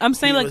like I'm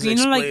saying like you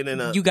know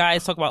like you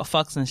guys talk about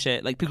fucks and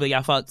shit. Like people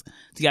y'all fucked.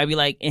 Do y'all be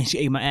like, and she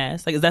ate my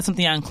ass? Like is that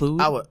something y'all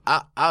include?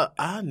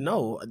 I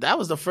know that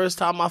was the first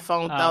time I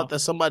found out that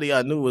somebody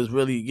I knew was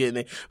really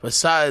getting it.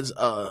 Besides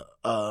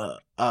I'm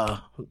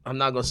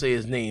not gonna say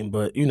his name,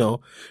 but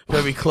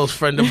very close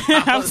friend of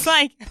mine. I was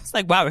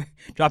like, wow, we're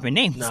dropping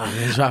names.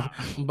 Nah,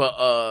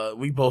 but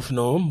we both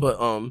know him.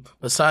 But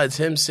besides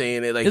him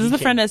saying it, like is this the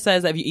friend that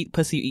says that if you eat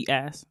pussy, you eat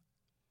ass?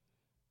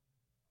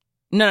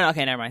 No,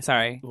 okay, never mind.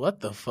 Sorry.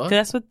 What the fuck?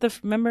 That's what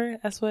remember?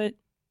 That's what.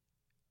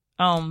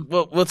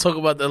 We'll talk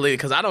about that later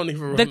because I don't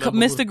even remember.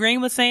 Mr.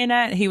 Green was saying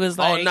that he was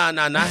like, "Oh, nah,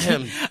 not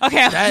him."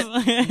 Okay,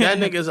 that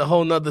nigga's a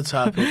whole nother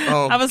topic.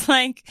 I was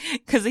like,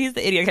 because he's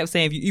the idiot. I kept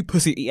saying, "If you eat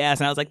pussy, you eat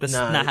ass," and I was like, "That's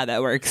not how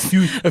that works."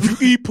 If you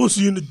eat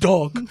pussy in the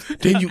dark,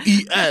 then you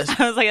eat ass.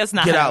 I was like, "That's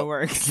not how that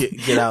works."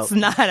 Get out. It's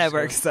not how that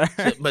works, sir.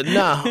 But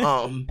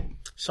nah,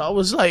 So I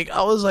was like,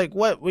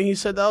 what? When he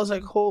said that, I was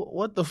like,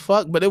 what the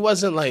fuck? But it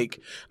wasn't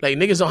like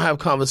niggas don't have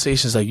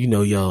conversations like,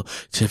 yo,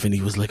 Tiffany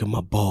was licking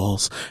my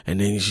balls and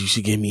then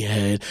she gave me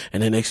head.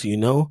 And then next thing you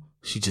know,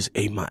 she just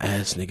ate my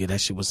ass, nigga.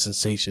 That shit was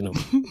sensational.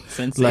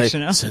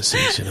 Sensational.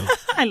 Sensational.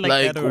 I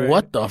like that word.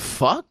 What the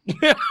fuck?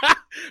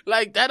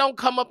 Like, that don't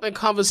come up in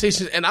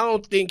conversations. And I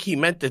don't think he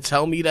meant to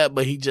tell me that,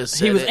 but he just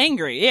said he was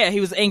angry. Yeah, he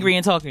was angry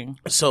and talking.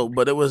 So,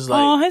 but it was like...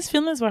 Oh, his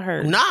feelings were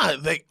hurt. Nah,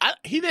 like,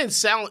 he didn't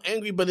sound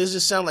angry, but it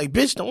just sounded like,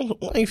 bitch,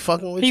 I ain't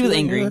fucking with you. He was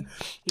angry.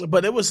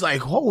 But it was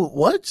like,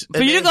 what?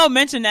 For you to go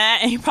mention that,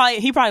 and he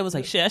probably was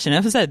like, shit, I should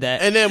never said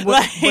that. And then,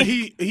 but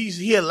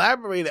he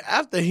elaborated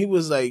after. He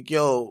was like,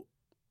 yo,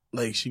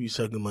 like, she be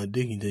sucking my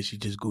dick, and then she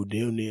just go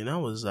down there. And I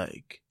was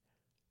like...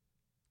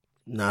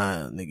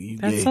 Nah, nigga, you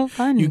That's gay. so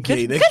funny. You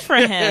gay, good for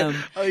him.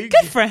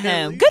 Good for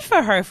him. Good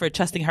for her for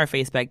trusting her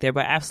face back there.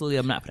 But absolutely,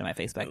 I'm not putting my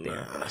face back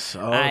there.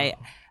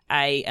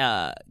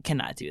 I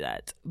cannot do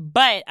that.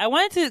 But I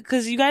wanted to,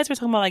 because you guys were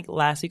talking about like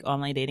last week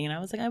online dating, and I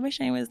was like, I wish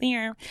I was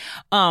there.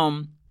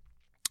 You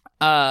guys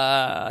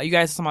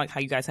were talking about like how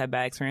you guys had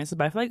bad experiences,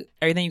 but I feel like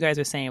everything you guys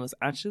were saying was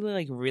actually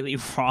like really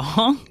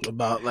wrong.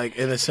 About like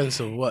in a sense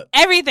of what?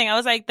 Everything. I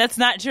was like, that's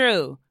not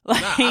true.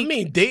 Like, nah, I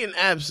mean, dating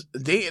apps.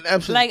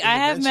 Like, I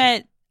have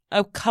met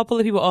a couple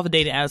of people off of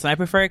dating apps, and I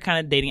prefer kind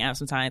of dating apps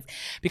sometimes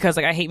because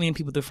like I hate meeting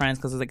people through friends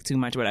because it's like too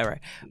much, whatever.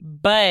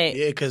 But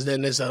yeah, because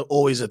then there's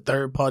always a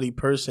third party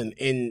person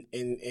in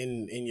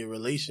your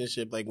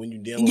relationship, like when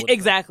you're dealing with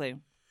exactly.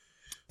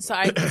 So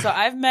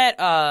I've met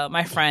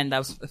my friend that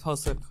was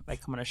supposed to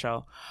like come on a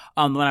show,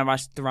 the one I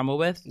watched the Rumble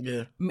with.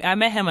 Yeah, I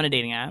met him on a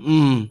dating app.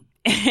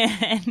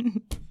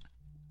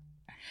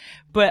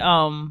 But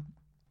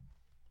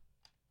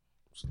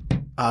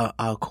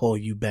I'll call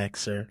you back,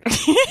 sir.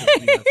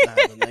 We have to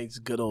have a nice,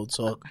 good old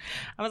talk.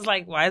 I was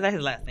like, why is that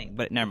his last name?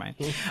 But never mind.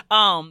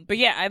 But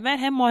yeah, I met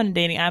him on a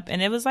dating app,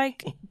 and it was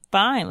like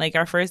fine. Like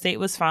our first date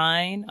was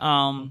fine.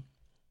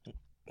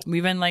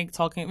 We've been like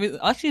talking. It's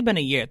actually been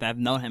a year that I've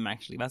known him.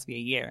 Actually, about to be a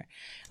year.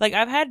 Like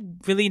I've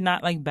had really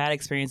not like bad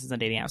experiences on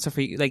dating apps. So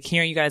for you, like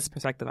hearing you guys'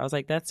 perspective, I was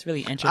like, that's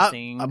really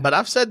interesting. But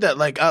I've said that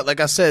like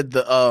I said,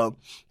 the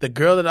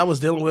girl that I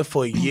was dealing with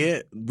for a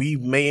year, we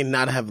may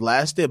not have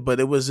lasted, but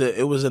it was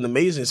an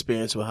amazing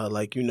experience with her.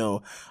 Like I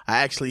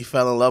actually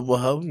fell in love with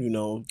her.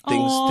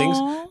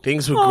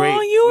 Things were great.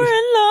 Oh, you were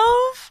in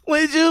love.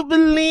 Would you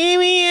believe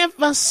me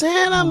if I said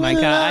I'm in love? Oh my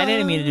god, I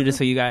didn't mean to do this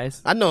for you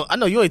guys. I know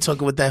you ain't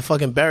talking with that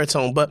fucking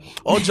baritone, but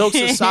all jokes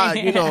aside,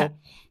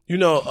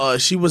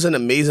 she was an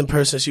amazing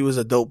person. She was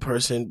a dope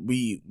person.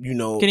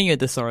 Getting you a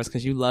thesaurus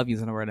because you love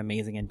using the word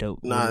amazing and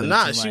dope.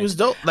 Nah, she was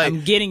dope. Like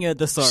I'm getting you a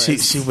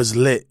thesaurus. She was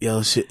lit,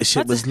 yo.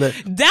 Shit was lit.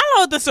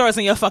 Download the thesaurus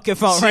on your fucking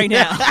phone right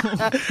now.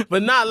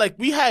 But like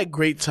we had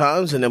great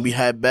times and then we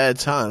had bad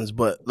times.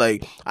 But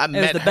like I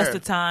met her. It was the best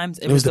of times.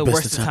 It was the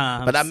worst of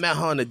times. But I met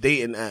her on the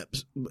dating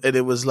apps, and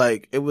it was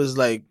like it was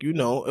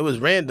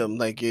random.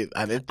 Like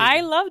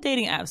I love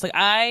dating apps. Like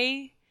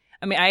I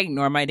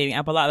ignore my dating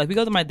app a lot. Like, we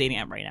go to my dating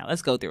app right now.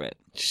 Let's go through it.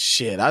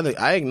 Shit,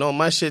 I ignore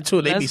my shit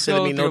too. They be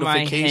sending me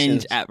notifications. My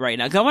Hinge app right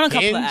now. 'Cause I'm on a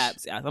couple of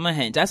apps. Yeah, I'm on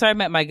Hinge. That's where I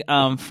met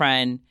my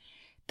friend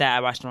that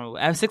I watched on.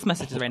 I have 6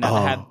 messages right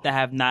now that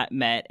have not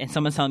met, and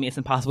someone's telling me it's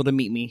impossible to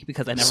meet me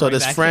because I never. So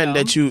this friend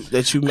that you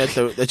met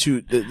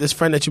this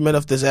friend that you met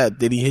off this app,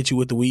 did he hit you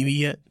with the weenie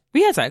yet?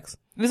 We had sex.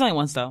 It was only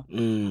once though.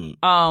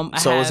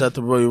 So was that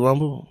the Royal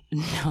Rumble?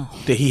 No.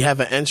 Did he have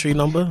an entry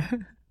number?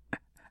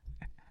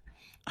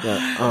 We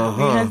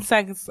had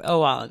sex a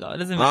while ago. It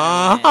doesn't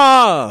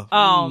matter.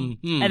 And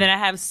then I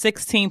have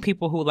 16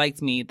 people who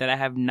liked me that I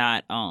have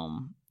not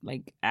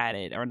like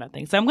added or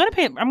nothing. So I'm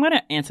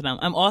gonna answer them.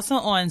 I'm also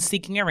on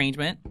Seeking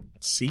Arrangement.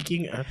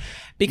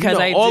 Because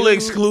I all the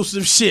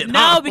exclusive shit.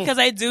 No, because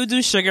I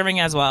do sugaring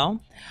as well.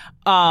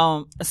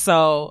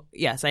 So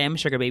yes, I am a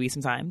sugar baby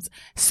sometimes.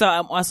 So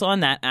I'm also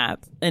on that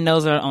app, and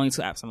those are the only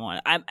 2 apps I'm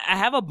on. I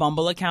have a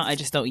Bumble account. I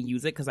just don't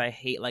use it because I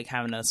hate like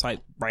having to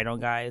swipe right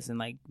on guys and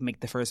like make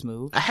the first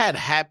move. I had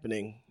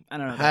Happening. I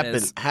don't know. What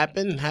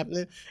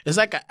Happening. It's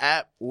like an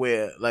app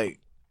where like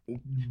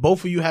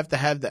both of you have to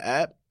have the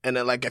app, and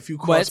then like if you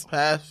cross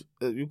paths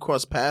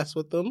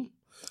with them.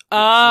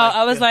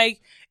 I was like.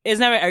 It's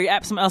never every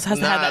app. Someone else has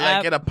to have the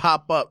app.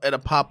 It'll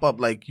pop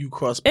up like you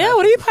cross paths. Ew,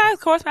 what do you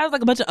cross paths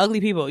like a bunch of ugly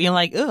people? You're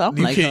like, ew, I'm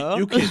like,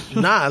 you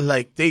can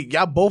like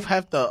y'all both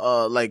have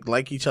to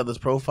like each other's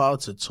profile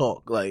to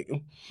talk. Like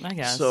I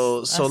guess.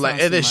 So like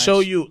it'll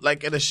show you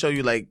like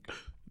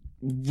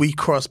we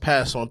cross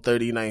paths on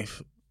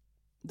 39th.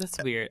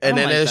 That's weird. And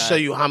then it'll show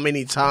you how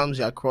many times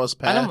y'all cross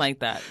paths. I don't like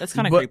that. That's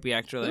kind of creepy,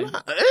 actually.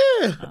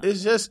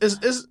 It's just,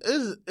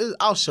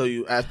 I'll show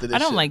you after this. I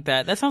don't shit. like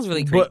that. That sounds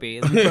really creepy.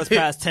 We cross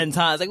paths 10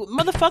 times. Like,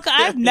 motherfucker,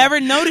 I've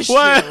never noticed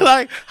what? you.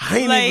 Like, I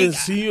ain't even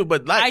see you,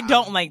 but like. I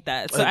don't like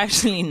that. So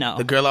actually, no.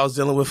 The girl I was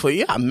dealing with for a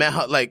year, I met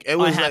her, like, it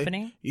was like.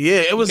 Happening?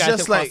 Yeah, it was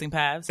just like. Crossing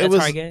paths at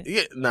Target?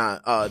 Yeah,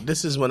 nah,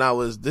 this is when I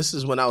was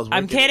working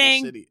I'm kidding.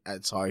 in the city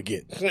at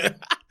Target.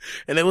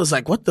 And it was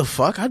like, what the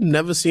fuck? I've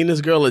never seen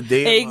this girl a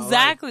day.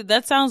 Exactly.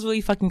 That sounds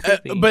really fucking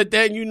creepy. But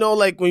then, you know,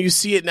 like when you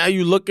see it now,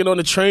 you looking on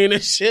the train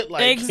and shit.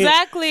 Like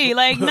exactly.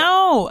 Like,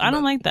 no, I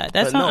don't like that.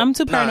 That's not, I'm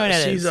too paranoid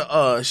at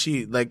it.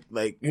 She like,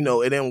 you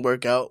know, it didn't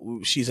work out.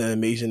 She's an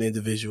amazing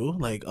individual.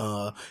 Like,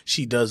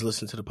 she does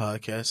listen to the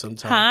podcast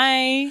sometimes.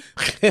 Hi.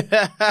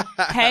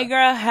 Hey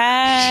girl,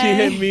 hey. She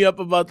hit me up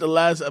about the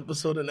last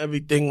episode and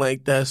everything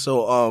like that.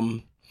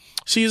 So,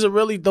 she's a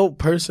really dope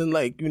person.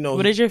 Like, you know.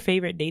 What is your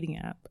favorite dating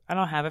app? I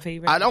don't have a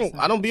favorite. I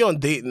don't be on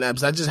dating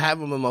apps. I just have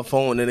them on my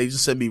phone and they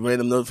just send me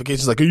random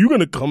notifications like, are you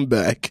going to come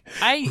back?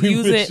 I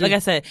use it. Like I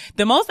said,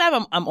 the most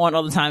app I'm on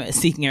all the time is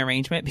Seeking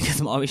Arrangement because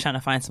I'm always trying to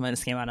find someone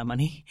to scam out of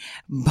money.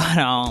 But,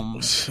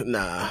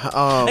 nah.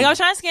 Like I was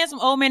trying to scam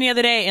some old man the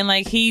other day and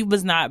like he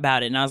was not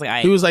about it. And I was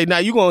like, he was like, nah,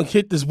 you going to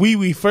hit this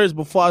wee first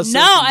before I send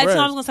I told him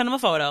I was going to send him a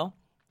photo.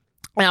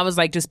 And I was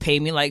like, just pay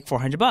me like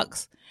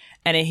 $400.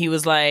 And then he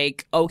was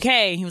like,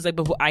 okay. He was like,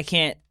 but I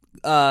can't,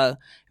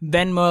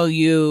 Venmo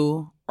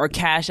you or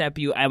Cash App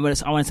you. I want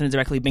to send it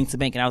directly bank to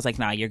bank. And I was like,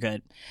 nah, you're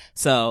good.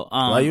 So,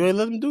 why you ain't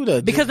let him do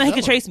that? Because then he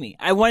could trace me.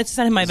 I wanted to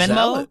send him my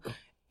Venmo.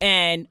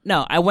 And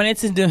no, I wanted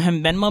to do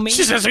him Venmo me.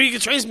 She said so you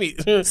can trace me.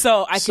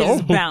 So I could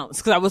just bounce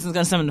because I wasn't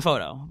going to send him the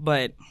photo.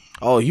 But.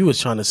 Oh, you was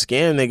trying to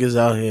scam niggas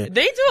out here.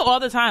 They do it all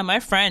the time. My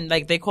friend,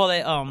 like they call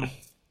it,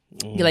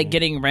 like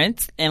getting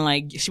rent. And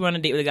like she went on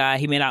a date with a guy.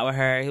 He made out with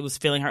her. He was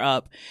filling her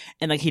up.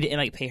 And like he didn't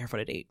like pay her for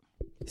the date.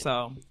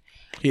 So.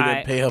 He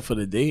didn't pay her for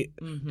the date?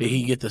 Mm-hmm. Did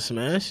he get the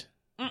smash?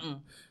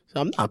 Mm-mm.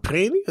 So I'm not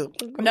paying you.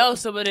 No,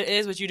 so what it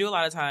is, what you do a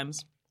lot of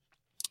times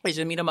is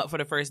you meet them up for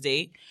the first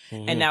date,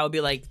 and that would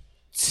be like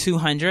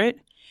 $200,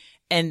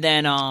 and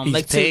then he's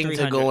like paying $200-$300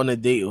 to go on a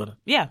date with her.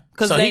 Yeah,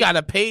 so he got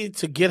to pay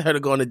to get her to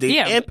go on a date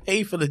and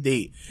pay for the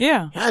date.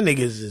 Yeah, y'all niggas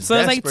is so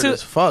desperate it's like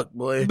as fuck,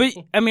 boy. But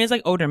I mean, it's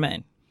like older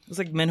men. It's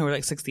like men who are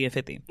like 60 and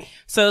 50.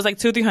 So it's like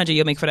 $200-$300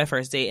 you'll make for that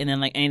first date, and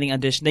then like anything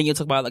additional. Then you'll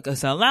talk about like a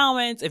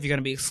allowance if you're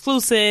gonna be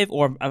exclusive,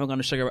 or I'm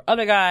gonna sugar with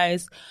other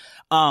guys.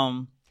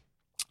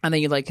 And then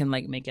you like can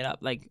like make it up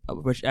like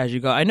as you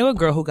go. I knew a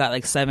girl who got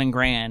like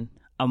 $7,000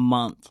 a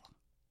month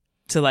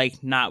to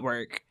like not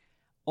work,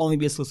 only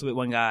be exclusive with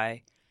one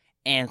guy,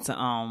 and to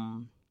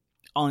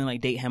only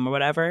like date him or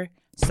whatever.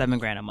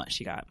 $7,000 a month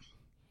she got.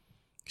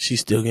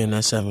 She's still getting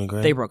that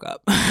 $7,000. They broke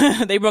up.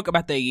 They broke up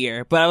after a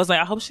year. But I was like,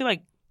 I hope she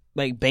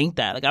like banked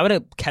that. Like I would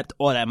have kept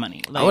all that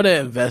money. Like, I would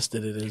have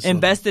invested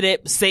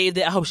it. Saved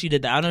it. I hope she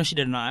did that. I don't know if she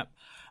did or not.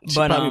 She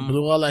probably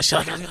blew all that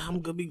shit. I'm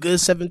gonna be good.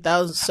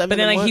 7,000. But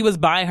then like he was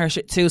buying her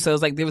shit too, so it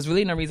was like there was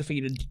really no reason for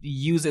you to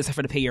use it except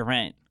for to pay your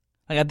rent.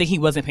 Like I think he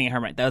wasn't paying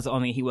her rent. That was the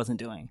only thing he wasn't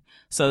doing.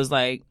 So it was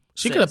like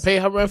she could have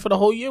paid her rent for the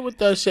whole year with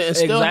that shit and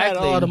still had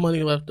all the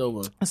money left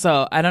over.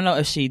 So I don't know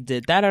if she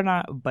did that or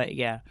not, but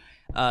yeah,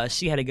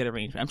 she had a good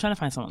arrangement. I'm trying to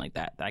find someone like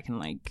that I can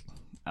like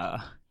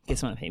get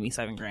someone to pay me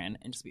 $7,000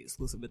 and just be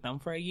exclusive with them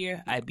for a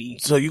year. I'd be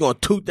so you gonna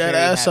toot that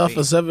ass off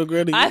for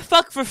 $7,000? I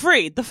fuck for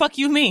free. The fuck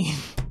you mean?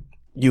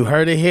 You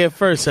heard it here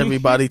first,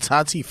 everybody.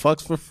 Tati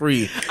fucks for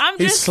free.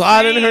 He's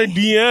sliding her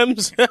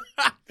DMs.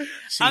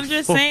 I'm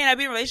just saying, I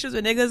be in relationships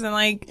with niggas and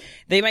like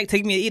they might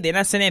take me to eat. They're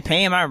not sitting there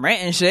paying my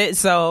rent and shit.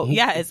 So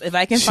yeah, if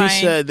I can find,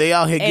 she said they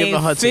out here giving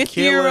her tequila.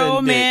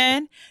 50-year-old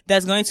man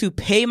that's going to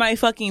pay my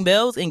fucking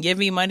bills and give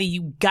me money,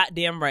 you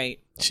goddamn right.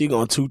 She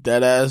gonna toot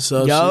that ass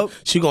up. Yup.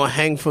 She gonna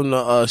hang from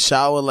the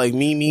shower like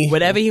Mimi.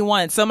 Whatever he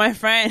wants. So my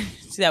friend,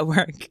 she's at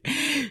work.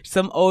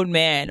 Some old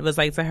man was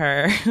like to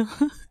her.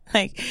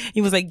 Like,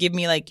 he was like, give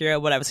me like your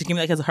whatever. So she gave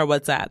me like her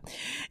WhatsApp.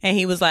 And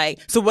he was like,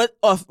 so what's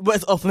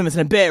off limits in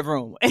the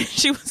bedroom? And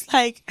she was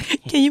like,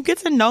 can you get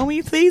to know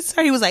me, please,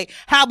 sir? He was like,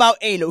 how about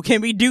anal?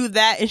 Can we do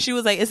that? And she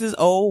was like, it's this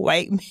old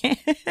white man.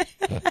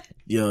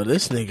 Yo,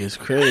 this nigga's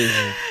crazy.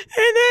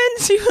 And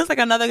then she was like,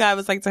 another guy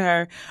was like to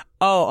her,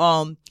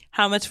 oh,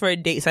 how much for a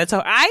date? So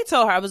I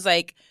told her, I was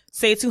like,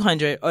 say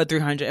 $200 or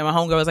 $300. And my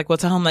homegirl was like, well,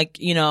 tell him like,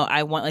 you know,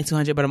 I want like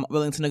 $200, but I'm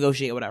willing to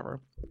negotiate or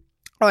whatever.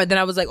 Or then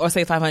I was like, or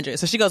say $500.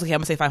 So she goes, okay, I'm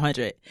gonna say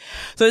 $500.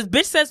 So this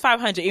bitch says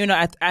 $500, even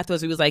though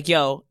afterwards we was like,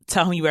 yo,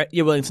 tell him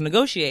you're willing to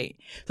negotiate.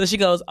 So she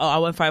goes, oh, I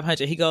want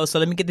 $500. He goes, so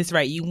let me get this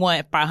right. You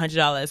want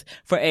 $500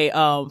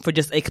 for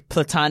just a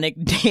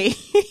platonic date?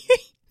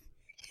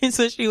 And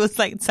so she was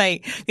like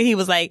tight. And he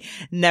was like,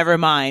 never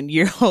mind,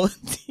 you're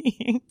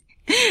holding.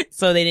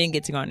 So they didn't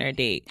get to go on their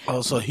date.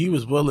 Oh, so he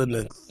was willing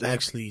to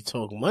actually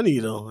talk money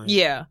though. Like,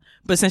 yeah.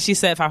 But since she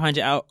said $500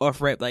 out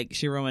off rip, like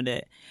she ruined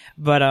it.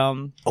 But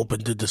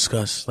open to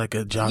discuss, like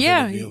a job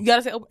interview. You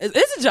gotta say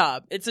it's a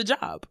job. It's a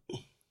job.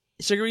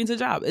 Sugaring's a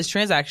job. It's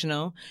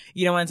transactional.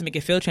 You don't want it to make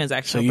it feel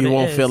transactional. So you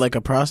won't feel like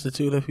a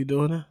prostitute if you're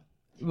doing it?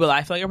 Will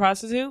I feel like a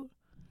prostitute?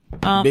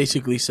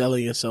 Basically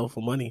selling yourself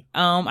for money.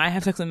 I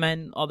have sex with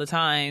men all the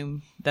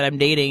time that I'm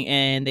dating,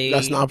 and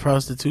that's not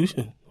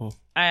prostitution.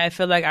 I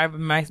feel like I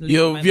might.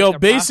 Yo,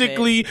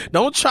 basically,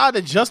 don't try to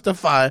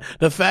justify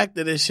the fact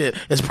that this shit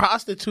is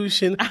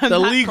prostitution the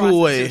legal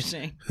way.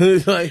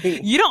 Like,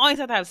 you don't always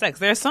have to have sex.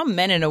 There are some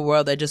men in the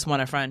world that just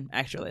want a friend.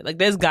 Actually, like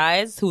there's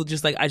guys who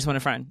just like, I just want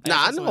a friend.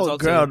 I know a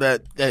girl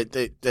that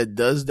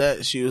does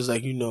that. She was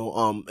like,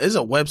 there's a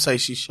website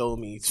she showed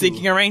me.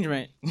 Seeking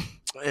Arrangement.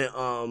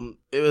 And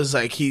it was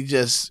like he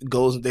just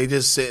goes. They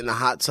just sit in the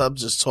hot tub,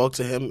 just talk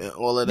to him and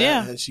all of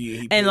that.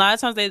 Yeah. And a lot of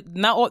times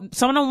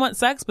some of them want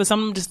sex, but some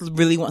of them just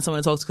really want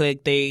someone to talk to.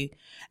 Like I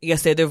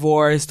guess they're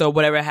divorced or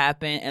whatever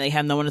happened, and they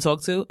have no one to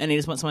talk to, and they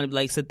just want someone to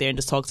like sit there and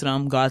just talk to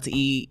them, go out to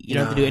eat. You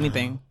don't have to do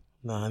anything.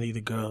 Nah, I need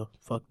a girl.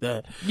 Fuck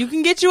that. You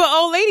can get you an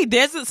old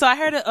lady. So I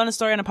heard it on a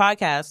story on a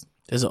podcast.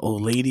 There's an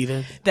old lady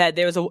there? That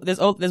there's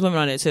women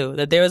on it too.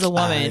 That there was a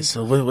woman.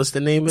 So what's the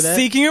name of that?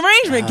 Seeking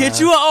arrangement.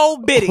 Get you an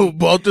old biddy.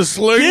 About to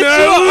sling Get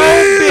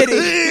that. you an old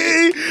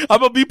biddy. I'm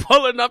gonna be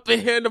pulling up in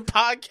here in the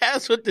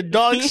podcast with the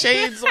dark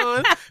shades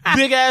on,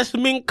 big ass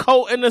mink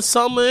coat in the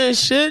summer and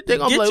shit. They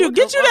gonna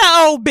get you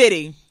that old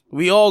biddy.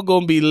 We all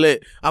gonna be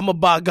lit. I'm gonna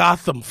buy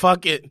Gotham.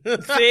 Fuck it.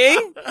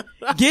 See?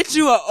 Get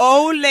you an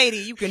old lady.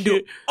 You can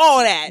do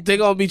all that. They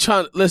gonna be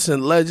trying to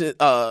listen, Legend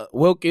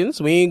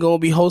Wilkins, we ain't gonna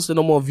be hosting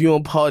no more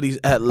viewing parties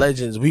at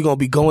Legends. We gonna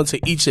be going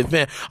to each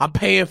event. I'm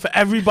paying for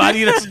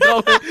everybody that's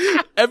going,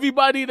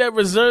 everybody that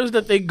reserves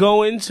that they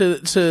go into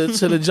to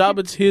the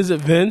Jabba Tears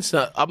events.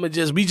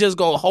 We just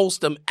gonna host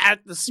them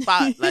at the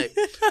spot.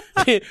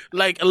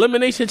 Like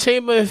Elimination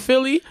Chamber in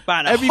Philly.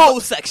 By the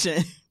whole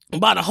section.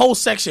 By the whole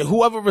section.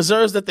 Whoever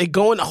reserves that they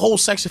go in the whole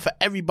section for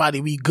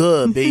everybody. We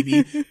good,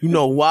 baby. You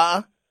know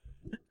why?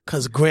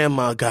 Cause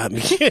grandma got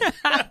me.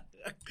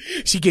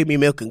 She gave me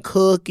milk and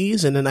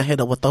cookies, and then I hit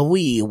her with a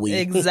wee.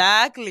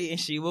 Exactly,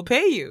 and she will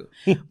pay you.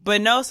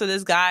 But no, so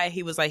this guy,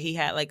 he was like, he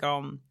had like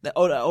the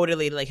older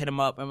lady like hit him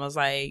up and was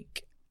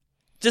like,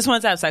 just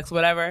wants to have sex,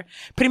 whatever.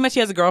 Pretty much, he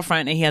has a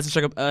girlfriend and he has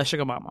a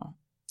sugar mama.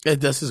 And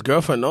does his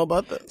girlfriend know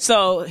about that?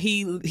 So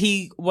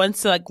he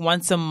once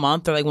a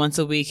month or like once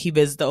a week, he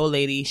visits the old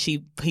lady.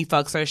 He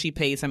fucks her, she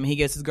pays him, and he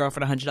gives his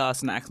girlfriend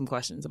 $100 and asks him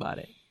questions about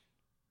it.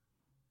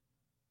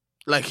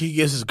 Like he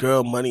gives his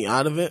girl money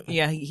out of it?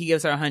 Yeah, he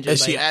gives her $100. And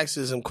she asks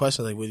him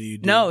questions like, "What do you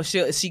do?" No,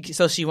 she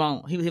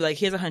won't. He like,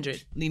 "Here's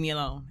 $100. Leave me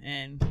alone."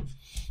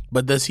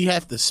 But does he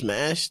have to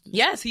smash?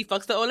 Yes, he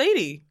fucks the old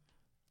lady.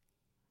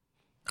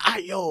 I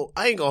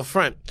ain't gonna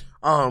front.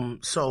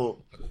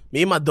 So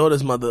me and my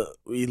daughter's mother,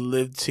 we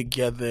lived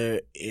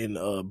together in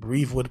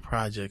Breevewood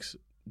Projects.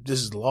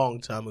 This is a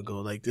long time ago.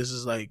 Like this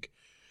is like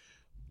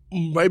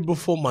right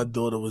before my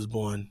daughter was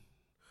born.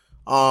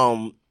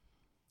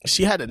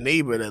 She had a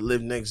neighbor that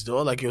lived next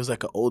door. Like it was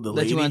like an older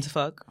lady. That you wanted to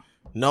fuck?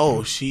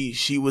 No,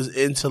 she was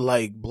into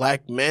like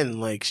black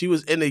men. Like she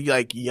was into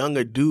like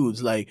younger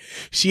dudes. Like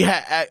she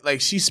had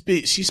she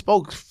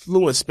spoke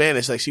fluent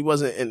Spanish. Like she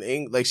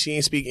wasn't like she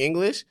didn't speak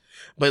English,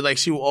 but like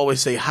she would always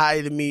say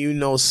hi to me,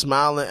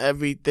 smile and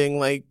everything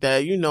like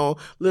that,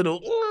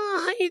 little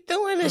how you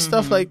doing and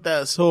stuff like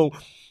that. So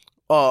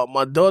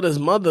my daughter's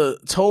mother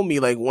told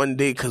me like one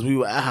day, cause we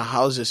were at her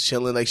house just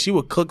chilling, like she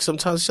would cook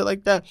sometimes, shit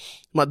like that.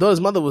 My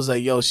daughter's mother was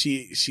like, yo,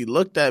 she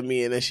looked at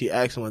me and then she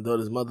asked my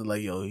daughter's mother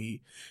like, yo,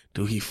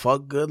 do he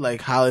fuck good?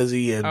 Like, how is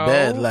he in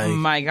bed? Like, oh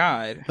my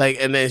God. Like,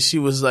 and then she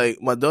was like,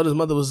 my daughter's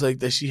mother was like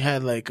that she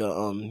had like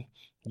a,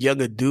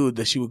 younger dude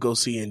that she would go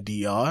see in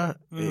DR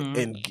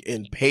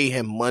and pay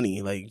him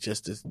money, like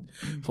just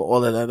for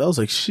all of that. I was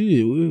like,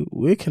 shit,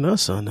 where can our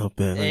son up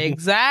at? Like,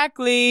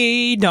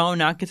 exactly. Don't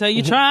knock it till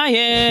you try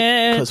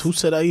it. Cause who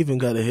said I even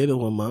got a hit it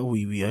with my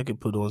wee? I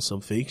could put on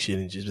some fake shit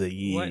and just like,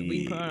 yeah. What,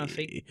 we put on a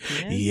fake?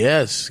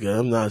 Yes,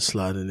 I'm not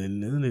sliding in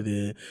none of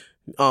that.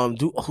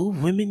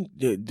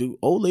 Do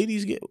old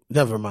ladies get?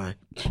 Never mind.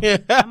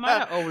 Am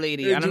I an old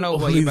lady? I don't know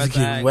what you're about to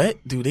get wet.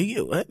 Do they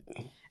get wet?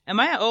 Am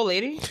I an old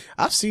lady?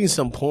 I've seen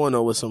some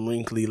porno with some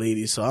wrinkly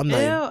ladies, so I'm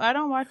not. Ew, I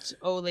don't watch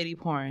old lady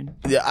porn.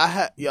 Yeah, I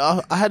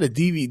had a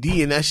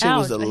DVD, and that shit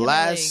was the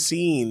last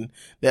scene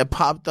that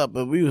popped up,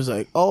 and we was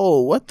like,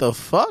 "Oh, what the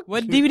fuck?"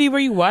 What DVD were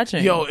you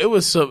watching? Yo, it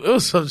was some.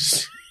 Was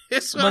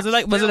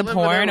it a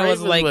porn? It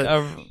was like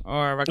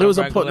it was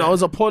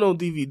a porno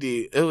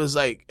DVD. It was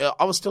like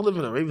I was still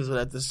living in Ravenswood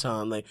at this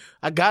time. Like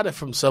I got it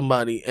from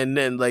somebody, and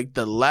then like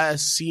the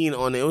last scene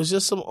on it was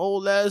just some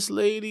old ass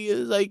lady.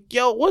 It's like,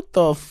 yo, what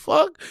the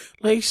fuck?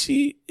 Like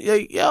she,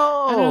 like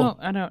yo.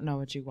 I don't know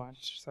what you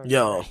watched. Sorry.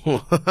 Yo,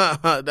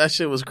 that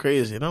shit was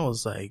crazy, and I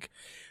was like,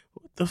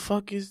 what the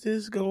fuck is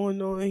this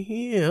going on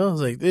here? I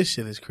was like, this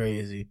shit is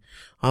crazy.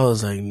 I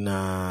was like,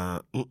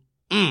 nah.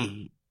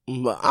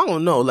 But I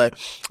don't know. Like,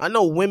 I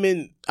know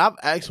women, I've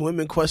asked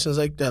women questions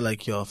like that.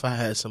 Like, yo, if I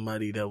had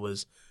somebody that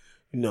was,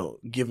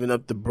 giving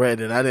up the bread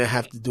and I didn't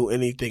have to do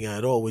anything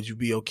at all, would you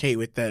be okay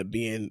with that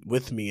being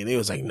with me? And they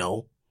was like,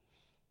 no.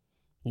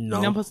 You're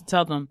not supposed to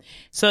tell them.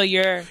 So I'm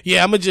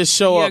going to just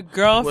show your up. Your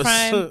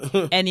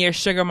girlfriend and your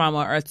sugar mama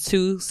are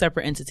two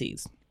separate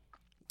entities.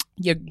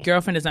 Your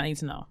girlfriend does not need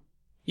to know.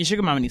 Your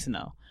sugar mama needs to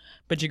know.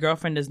 But your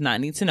girlfriend does not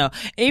need to know.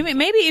 Maybe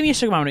even your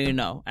sugar mama don't even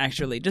know,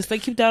 actually. Just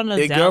like keep that on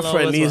the down low. Your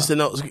girlfriend needs to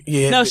know.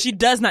 Yeah. No, she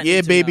does not need to know.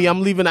 Yeah, baby,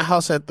 I'm leaving the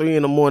house at 3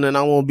 a.m.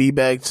 I won't be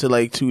back till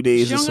like 2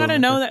 days she or something. She don't gotta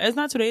know that. It's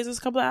not 2 days, it's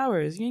a couple of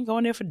hours. You ain't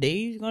going there for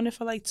days. You're going there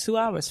for like 2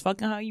 hours.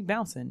 Fucking how you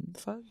bouncing. The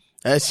fuck?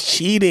 That's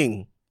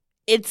cheating.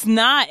 It's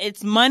not.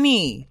 It's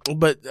money.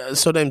 But,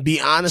 so then be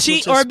honest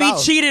with your spouse. Or be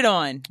cheated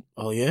on.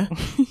 Oh, yeah?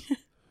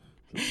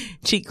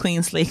 Cheat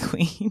queen, slay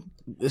queen.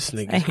 This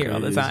nigga. I hear all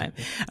the time.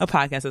 A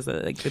podcast is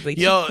like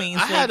yo, clean,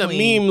 I had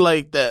clean. a meme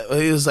like that.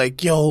 It was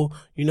like, yo,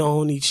 I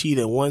only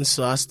cheated once,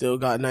 so I still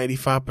got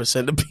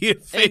 95% to be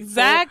faithful.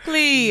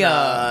 Exactly.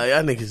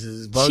 Y'all niggas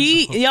is bugged.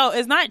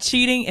 It's not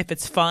cheating if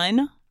it's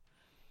fun,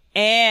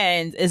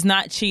 and it's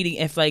not cheating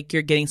if like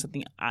you're getting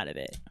something out of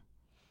it.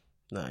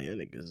 Nah, your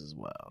niggas is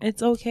wild.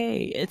 It's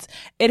okay.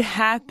 It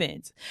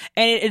happens,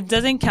 and it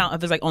doesn't count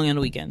if it's like only on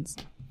the weekends.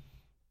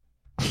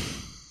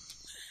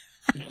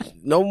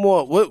 No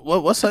more.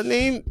 What's her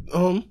name?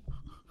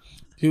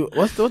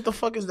 What the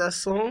fuck is that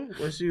song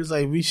where she was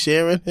like, we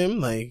sharing him?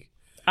 Like,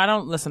 I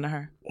don't listen to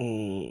her.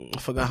 I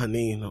forgot her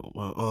name.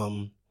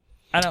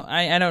 I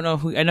don't know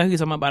who. I know who you're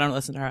talking about, but I don't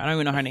listen to her. I don't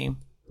even know her name.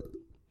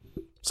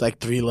 It's like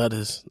 3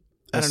 letters.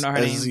 I don't know her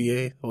name.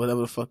 SZA,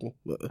 whatever the fucking.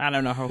 I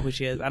don't know who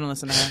she is. I don't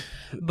listen to her.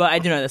 But I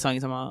do know that song you're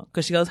talking about.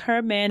 Because she goes,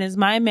 her man is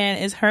my man,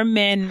 is her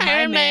man, my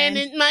her man.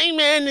 is my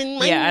man, and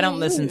my Yeah, I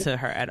don't listen to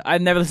her at all.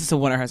 I've never listened to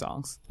one of her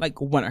songs.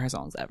 Like, one of her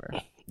songs ever.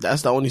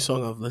 That's the only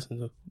song I've listened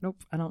to. Nope,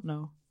 I don't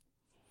know.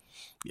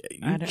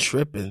 Yeah, you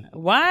tripping.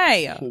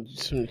 Why?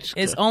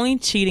 It's only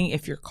cheating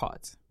if you're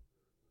caught.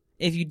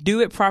 If you do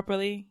it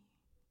properly,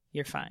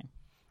 you're fine.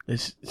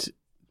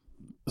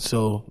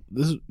 So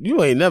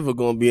you ain't never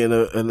gonna be in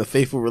a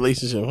faithful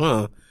relationship,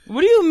 huh?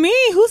 What do you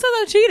mean? Who says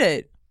I've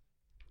cheated?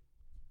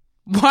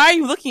 Why are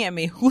you looking at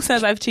me? Who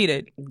says I've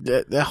cheated?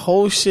 That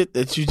whole shit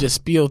that you just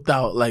spilled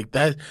out like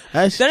that.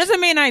 That doesn't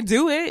mean I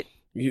do it.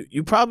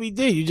 You probably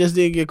did. You just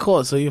didn't get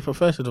caught, so you're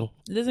professional.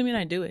 It doesn't mean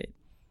I do it.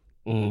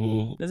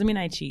 Mm-hmm. Doesn't mean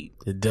I cheat.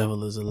 The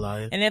devil is a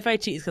liar. And if I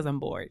cheat, it's because I'm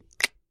bored.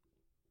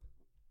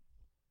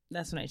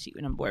 That's when I cheat,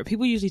 when I'm bored.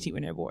 People usually cheat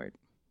when they're bored.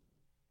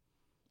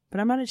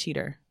 But I'm not a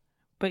cheater.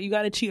 But you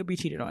got to cheat or be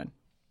cheated on.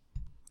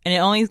 And it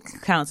only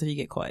counts if you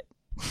get caught.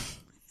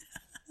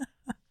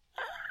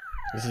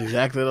 That's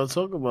exactly what I'm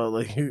talking about.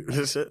 Like,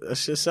 that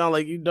shit sound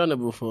like you've done it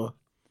before.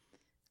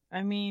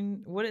 I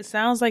mean, what it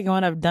sounds like and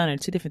what I've done are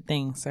two different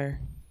things, sir.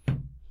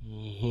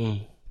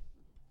 Mm-hmm.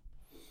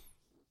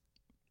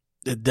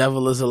 The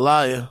devil is a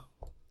liar.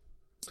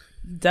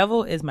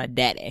 Devil is my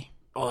daddy.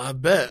 Oh, I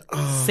bet.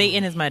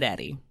 Satan is my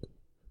daddy.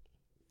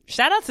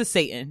 Shout out to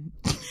Satan.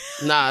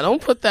 Nah,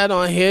 don't put that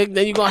on here.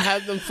 Then you're going to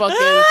have them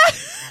fucking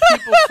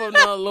people from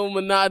the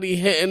Illuminati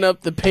hitting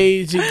up the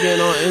page again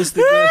on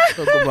Instagram.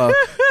 Talk about,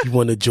 you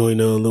want to join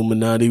the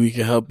Illuminati? We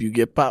can help you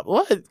get pop.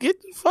 What?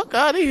 Get the fuck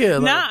out of here.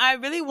 Nah, I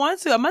really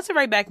want to. I must have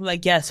write back and be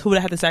like, yes, who would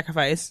I have to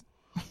sacrifice?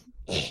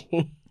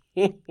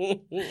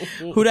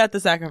 Who'd I have to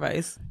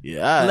sacrifice?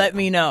 Yeah. Let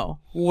me know.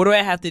 What do I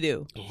have to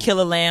do?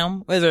 Kill a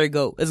lamb? Or is there a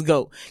goat? It's a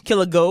goat. Kill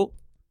a goat?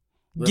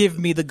 Give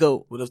me the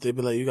goat. What if they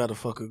be like, you got to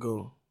fuck a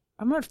goat?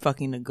 I'm not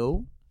fucking the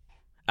goat.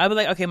 I'd be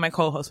like, okay, my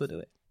co-host will do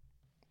it.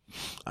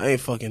 I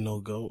ain't fucking no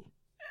goat.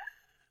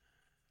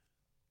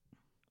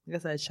 Like I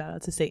said, shout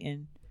out to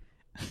Satan.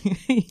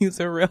 He's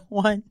a real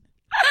one.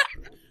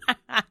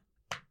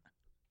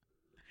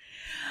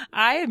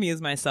 I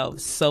amuse myself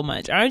so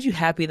much. Aren't you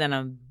happy that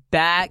I'm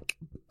back,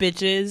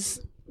 bitches?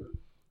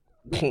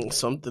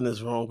 Something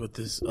is wrong with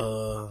this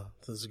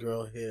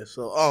girl here.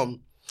 So,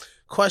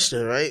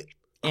 question, right?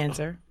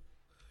 Answer.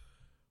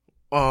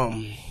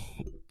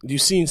 You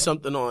seen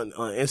something on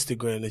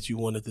Instagram that you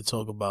wanted to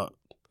talk about.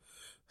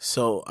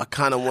 So I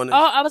kind of wanted.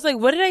 Oh, I was like,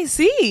 what did I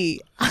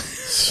see?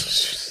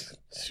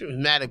 She was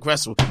mad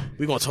aggressive.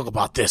 We're gonna talk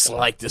about this and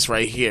like this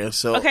right here.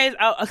 So okay,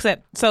 I'll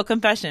accept. So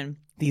confession.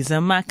 These are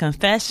my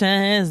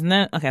confessions.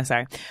 No, okay, I'm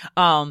sorry.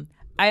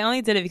 I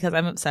only did it because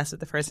I'm obsessed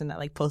with the person that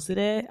like posted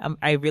it.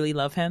 I really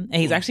love him,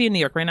 and he's actually in New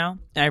York right now,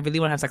 and I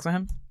really want to have sex with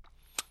him.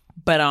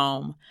 But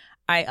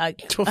I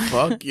the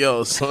fuck,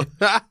 yo, son.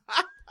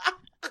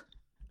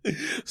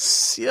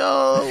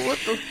 Yo, what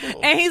the fuck?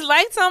 And he's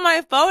liked on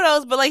my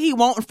photos, but like he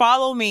won't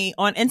follow me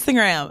on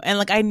Instagram, and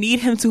like I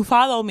need him to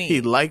follow me. He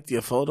liked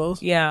your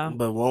photos, yeah,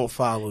 but won't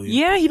follow you.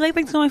 Yeah, he liked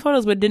some of my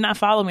photos, but did not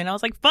follow me, and I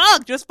was like,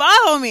 "Fuck, just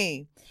follow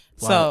me."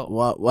 Why, so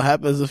what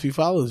happens if he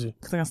follows you?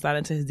 Because I can slide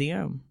into his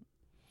DM.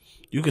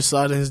 You can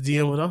slide in his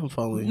DM without him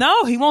following you.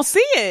 No, he won't see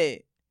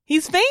it.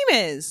 He's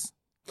famous.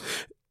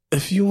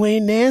 If you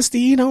ain't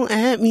nasty, don't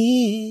at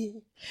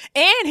me.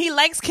 And he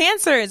likes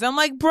cancers. I'm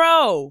like,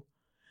 bro.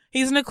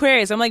 He's an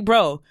Aquarius. I'm like,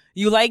 bro,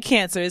 you like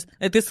cancers.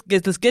 Like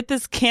get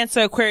this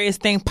Cancer Aquarius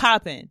thing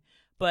popping.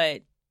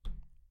 But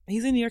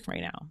he's in New York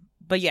right now.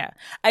 But yeah,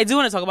 I do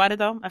want to talk about it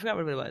though. I forgot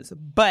what it was.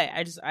 But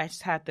I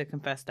just had to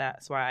confess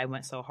that's why I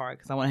went so hard,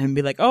 because I wanted him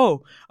to be like,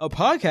 oh, a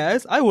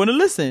podcast? I want to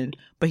listen.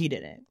 But he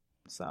didn't.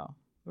 So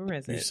where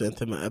is it? You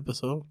sent him an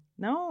episode?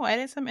 No, I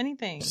didn't send him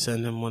anything.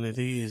 Send him one of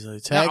these.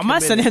 Like, no, I'm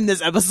not sending him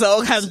this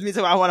episode because me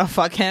too. I want to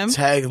fuck him.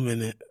 Tag him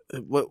in it.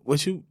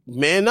 What you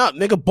man up,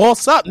 nigga?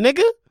 Boss up,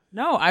 nigga.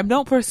 No, I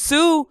don't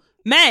pursue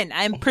men.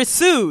 I'm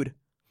pursued.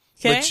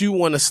 Okay? But you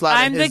want to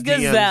slide in his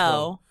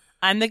DMs.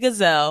 I'm the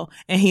gazelle,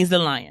 and he's the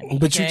lion.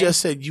 But you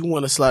just said you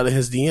want to slide in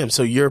his DM,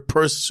 so you're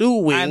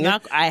pursuing. I'm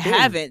not. I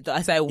haven't.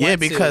 I said I want to. Yeah,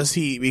 because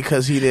he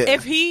did.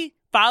 If he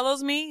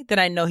follows me, then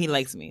I know he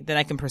likes me. Then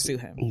I can pursue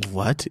him.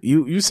 What?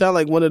 You sound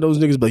like one of those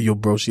niggas, but yo,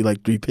 bro, she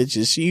like 3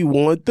 pictures. She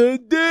want the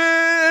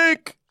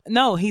dick.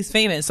 No, he's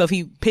famous. So if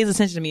he pays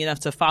attention to me enough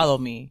to follow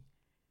me,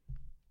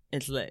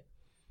 it's lit.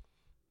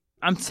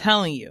 I'm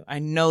telling you, I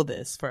know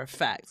this for a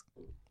fact.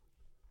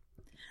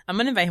 I'm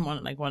gonna invite him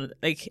on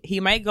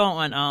he might go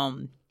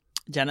on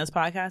Jenna's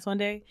podcast one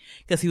day,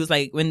 because he was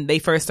like, when they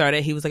first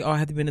started, he was like, oh, I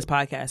have to be in this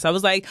podcast. So I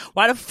was like,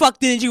 why the fuck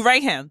didn't you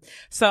write him?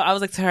 So I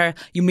was like to her,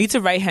 you need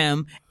to write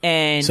him,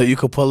 and so you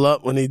could pull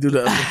up when he do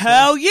the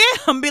hell yeah,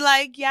 I'm be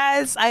like,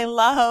 yes, I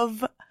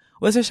love,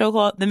 what's her show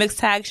called? The Mixed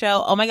Tag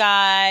Show. Oh my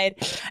god.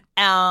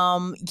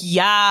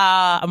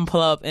 Yeah, I'm gonna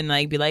pull up and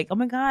like be like, oh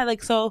my god,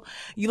 like, so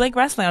you like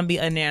wrestling? I'm be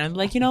in there. I'm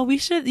like, you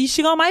should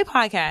go on my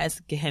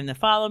podcast. Get him to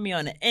follow me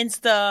on the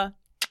Insta.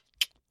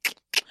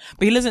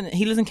 But he lives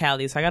in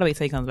Cali, so I gotta wait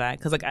till he comes back.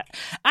 Cause like I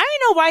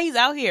don't know why he's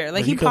out here.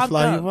 Like, he popped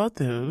fly up. You out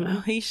there.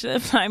 Oh, he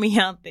should fly me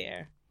out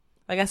there.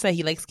 Like I said,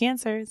 he likes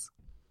cancers,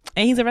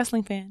 and he's a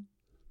wrestling fan.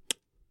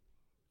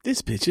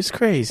 This bitch is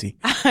crazy.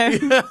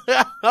 Like,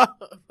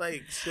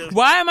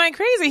 why am I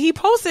crazy? He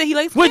posted he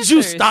likes Would cancers.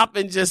 you stop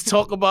and just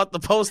talk about the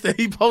post that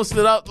he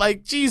posted up?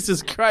 Like,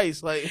 Jesus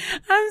Christ. Like,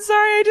 I'm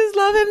sorry, I just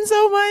love him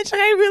so much.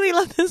 I really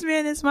love this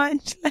man this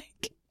much.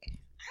 Like,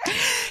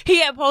 he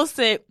had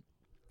posted,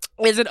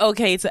 is it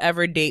okay to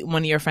ever date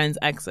one of your friend's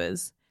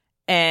exes?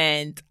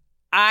 And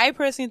I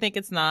personally think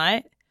it's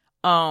not.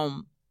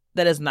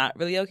 That is not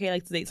really okay,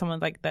 like, to date someone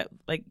like that,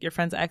 like your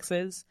friend's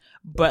exes.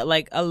 But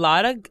like a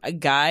lot of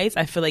guys,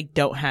 I feel like,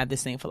 don't have the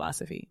same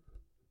philosophy,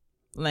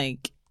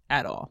 like,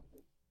 at all.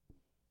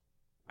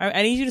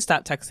 I need you to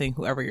stop texting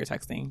whoever you're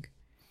texting.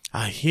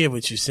 I hear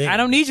what you're saying. I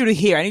don't need you to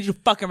hear. I need you to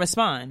fucking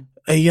respond.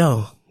 Hey,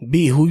 yo,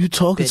 B, who you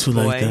talking Bitch to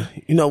boy. like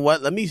that? You know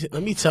what? Let me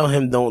tell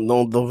him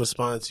don't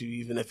respond to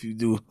you, even if you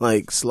do,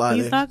 like, slide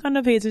He's in. not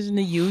gonna pay attention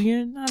to you.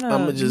 You're not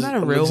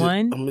a real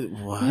one.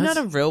 What? You're not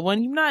a real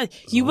one. You're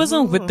not. You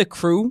wasn't with the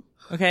crew.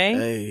 Okay.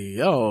 Hey,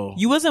 yo.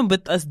 You wasn't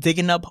with us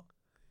digging up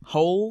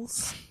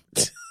holes.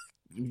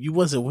 You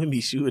wasn't with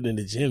me shooting in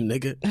the gym,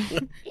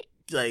 nigga.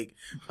 Like,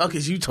 fuck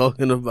is you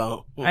talking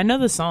about? I know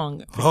the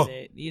song.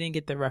 You didn't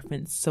get the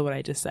reference to what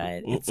I just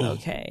said. It's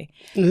okay.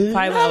 Probably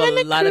went over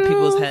a lot of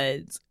people's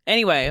heads.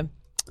 Anyway.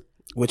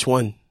 Which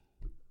one?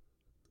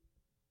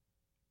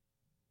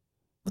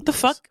 What the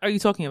fuck are you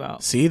talking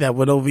about? See, that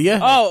went over your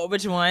head. Oh,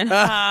 which one?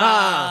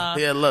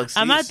 Yeah, look.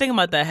 I'm not thinking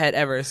about that head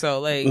ever.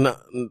 So, like, no,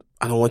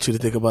 I don't want you to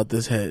think about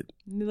this head.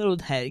 Little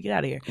head, get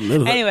out of here.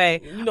 Little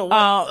anyway, you know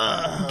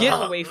what? Get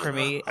away from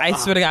me. I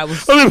swear to God,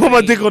 Let me put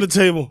my dick on the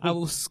table. I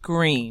will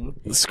scream.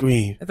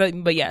 Scream.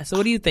 But yeah, so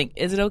what do you think?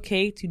 Is it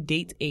okay to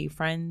date a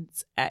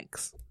friend's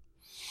ex?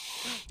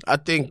 I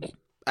think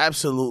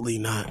absolutely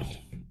not.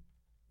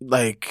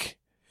 Like,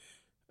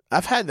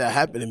 I've had that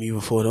happen to me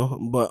before though,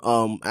 but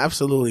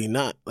absolutely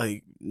not.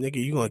 Like,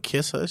 nigga, you gonna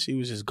kiss her? She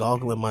was just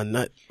goggling my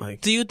nut.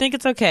 Like, do you think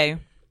it's okay?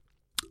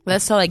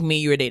 Let's tell, like, me,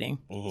 you were dating.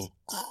 Mm-hmm.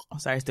 Oh,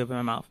 sorry, still in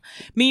my mouth.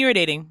 Me, you were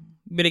dating.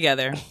 Be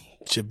together.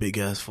 It's your big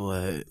ass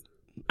forehead.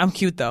 I'm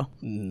cute though,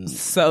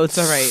 so it's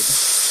all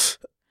right.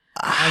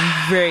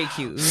 I'm very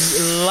cute.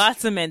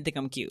 Lots of men think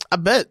I'm cute. I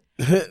bet.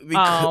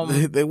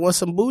 Because they want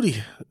some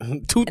booty.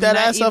 Toot that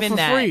ass up for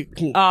free.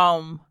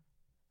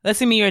 Let's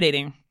say me, you're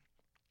dating,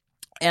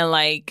 and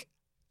like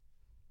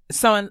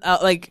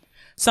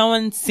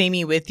someone see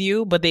me with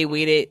you, but they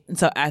waited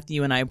until after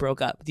you and I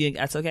broke up. Do you think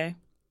that's okay?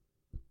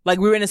 Like,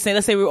 we were in the same,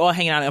 let's say we were all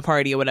hanging out at a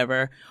party or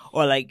whatever,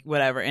 or like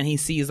whatever, and he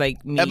sees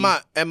like me.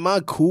 Am I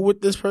cool with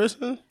this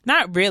person?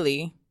 Not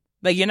really.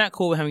 Like, you're not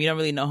cool with him. You don't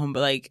really know him, but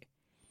like,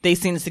 they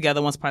seen this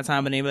together once upon a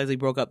time, but they realized they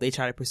broke up. They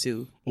try to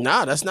pursue.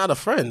 Nah, that's not a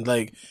friend.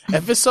 Like,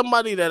 if it's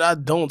somebody that I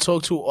don't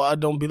talk to, or I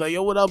don't be like,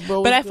 yo, what up,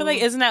 bro? But I feel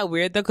like, isn't that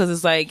weird though? Because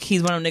it's like,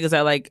 he's one of them niggas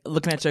that like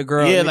looking at your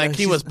girl. Yeah, like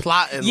he was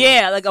plotting.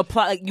 Yeah, like a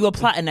plot. Like, you a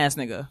plotting ass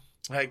nigga.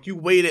 Like, you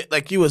waited,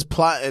 like you was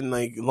plotting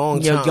like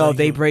long time. Yo, like,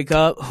 they break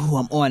up. Ooh,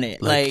 I'm on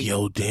it. Like,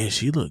 yo, damn,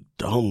 she look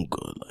dumb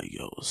good. Like,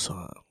 yo,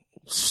 son,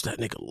 that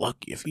nigga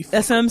lucky if he.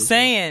 That's what I'm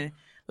saying.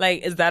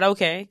 Like, is that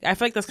okay? I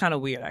feel like that's kind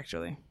of weird,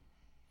 actually.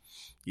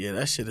 Yeah,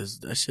 that shit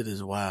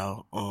is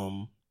wild.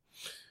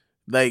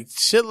 Like,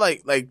 shit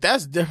like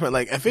that's different.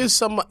 Like, if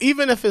it's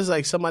even if it's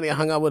like somebody I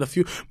hung out with a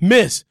few,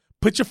 miss,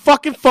 put your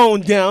fucking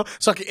phone down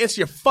so I can answer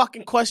your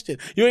fucking question.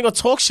 You ain't gonna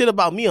talk shit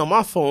about me on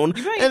my phone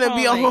and then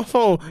be on her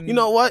phone. You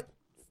know what?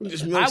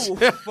 Just I will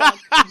fuck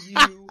you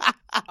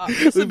up.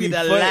 This will be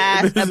the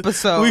last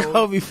episode. We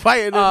gonna be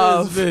fighting in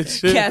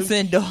this bitch. Cats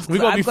and dogs. We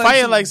gonna be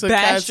fighting like some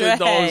cats and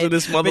dogs in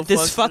this motherfucker. With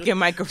this fucking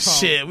microphone.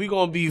 Shit, we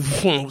gonna be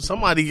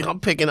somebody.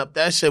 I'm picking up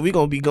that shit. We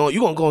gonna be going.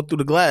 You gonna go through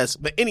the glass.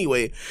 But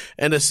anyway,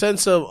 in the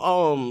sense of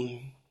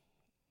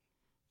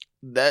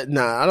that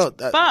I don't.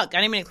 Fuck!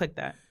 I didn't mean to click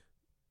that.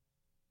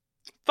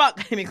 Fuck!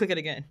 I didn't mean to click it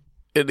again.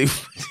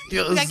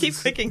 I keep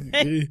clicking.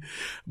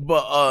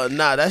 But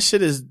that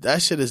shit is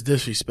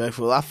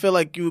disrespectful. I feel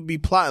like you would be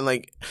plotting,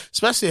 like,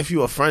 especially if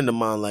you a friend of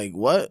mine. Like,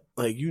 what?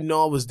 Like, you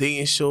know, I was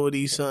dating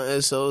shorty,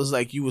 something. So it's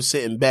like you was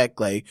sitting back,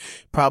 like,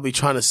 probably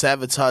trying to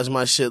sabotage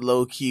my shit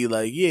low key.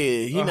 Like,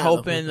 yeah, he not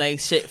hoping like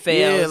shit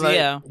fails.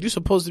 Yeah, you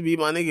supposed to be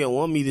my nigga and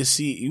want me to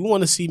see. You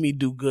want to see me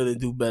do good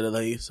and do better.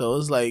 Like, so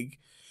it's like,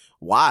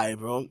 why,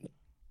 bro?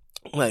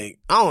 Like,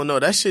 I don't know.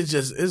 That shit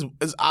just is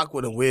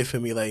awkward and weird for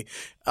me. Like,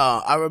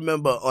 I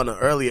remember on an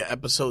earlier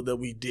episode that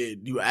we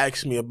did, you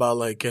asked me about,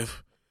 like,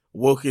 if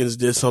Wilkins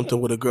did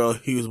something with a girl,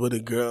 he was with a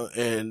girl,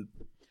 and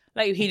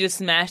like he just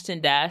smashed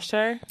and dashed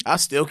her. I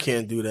still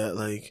can't do that.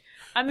 Like,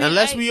 I mean,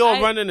 unless we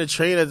all running the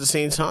train at the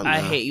same time. I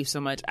hate you so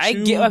much. I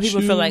get why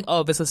people feel like,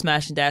 oh, if it's a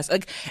smash and dash.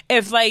 Like,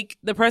 if like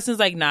the person's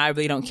like, nah, I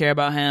really don't care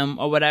about him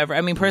or whatever.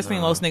 I mean,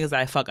 personally, most niggas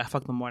that I fuck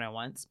them more than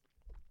once.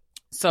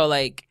 So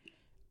like,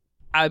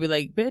 I would be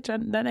like, bitch,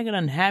 that nigga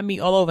done had me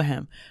all over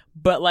him.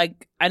 But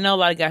like, I know a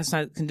lot of guys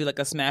can do like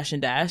a smash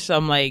and dash. So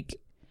I'm like,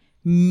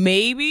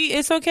 maybe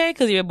it's okay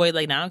because your boy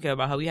like, nah, I don't care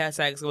about how we had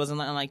sex. It wasn't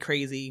nothing like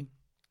crazy.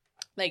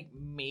 Like,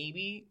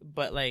 maybe,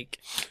 but like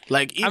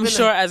even I'm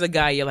sure as a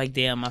guy, you're like,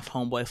 damn, my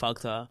homeboy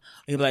fucked her.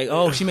 You're like,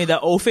 oh, she made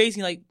that old face. And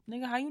you're like,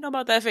 nigga, how you know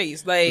about that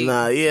face? Like,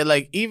 nah, yeah,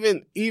 like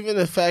even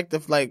the fact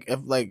if I be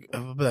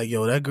like,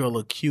 yo, that girl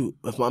look cute.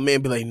 If my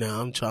man be like,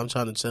 nah, I'm trying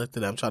to check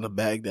that, I'm trying to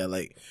bag that.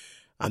 Like,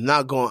 I'm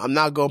not going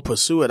to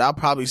pursue it. I'll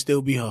probably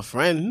still be her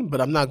friend,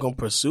 but I'm not going to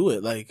pursue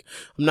it. Like,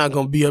 I'm not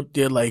going to be up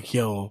there like,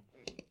 yo,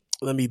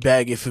 let me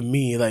bag it for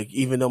me. Like,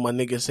 even though my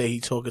nigga say he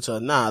talking to her,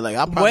 nah. Like,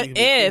 I probably. What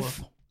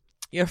if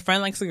your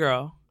friend likes a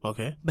girl,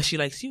 okay, but she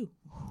likes you?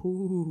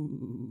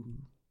 Ooh.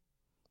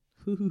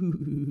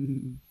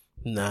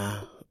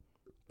 Nah,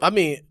 I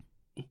mean,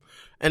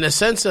 in the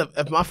sense of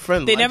if my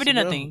friend they likes never did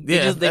girl, nothing.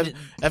 Yeah,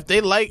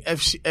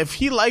 if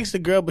he likes the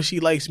girl but she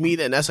likes me,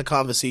 then that's a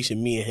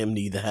conversation me and him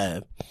need to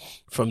have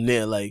from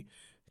there. Like,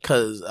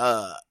 cause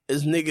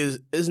is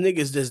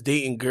niggas just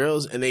dating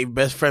girls and they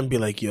best friend be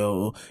like,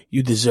 yo,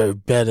 you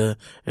deserve better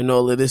and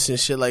all of this and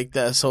shit like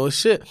that. So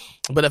shit.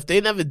 But if they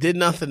never did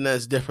nothing,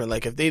 that's different.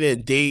 Like if they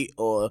didn't date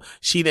or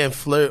she didn't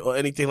flirt or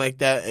anything like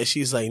that, and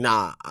she's like,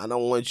 nah, I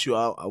don't want you.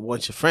 I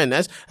want your friend.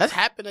 That's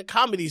happened in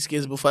comedy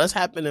skits before. That's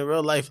happened in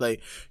real life.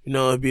 Like, you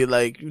know, it'd be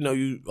like, you know,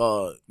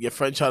 your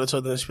friend try to talk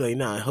to them and she be like,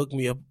 nah, hook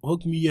me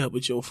up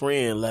with your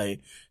friend.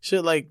 Like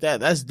shit like that.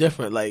 That's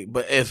different. Like,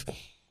 but if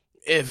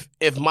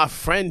my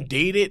friend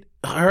dated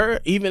her,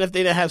 even if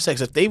they didn't have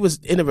sex, if they was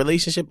in a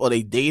relationship or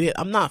they dated,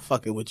 I'm not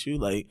fucking with you.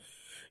 Like,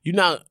 we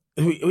not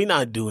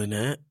doing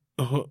that.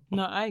 No,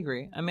 I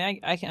agree. I mean,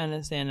 I can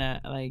understand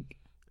that. Like,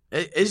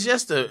 it's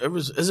just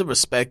it's a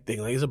respect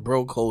thing. Like, it's a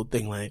bro code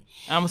thing. Like,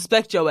 I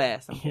respect your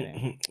ass. I'm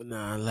kidding.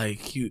 Nah,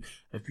 like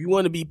if you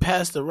want to be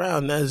passed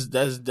around, that's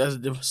a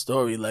different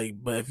story. Like,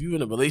 but if you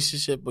in a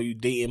relationship or you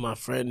dating my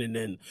friend and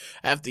then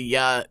after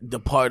y'all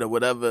depart or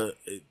whatever,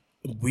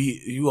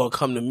 you all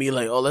come to me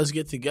like, oh, let's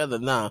get together.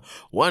 Nah,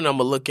 one, I'm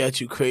gonna look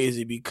at you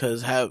crazy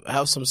because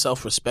have some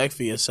self-respect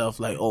for yourself.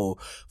 Like, oh,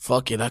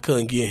 fuck it, I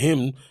couldn't get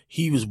him.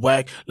 He was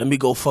whack. Let me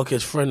go fuck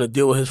his friend or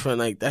deal with his friend.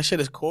 Like, that shit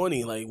is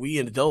corny. Like, we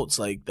adults,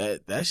 like,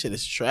 that shit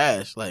is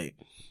trash. Like,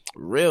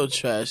 real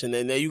trash. And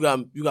then you got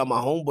my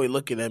homeboy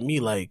looking at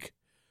me like,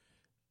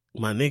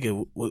 my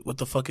nigga, what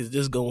the fuck is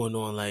this going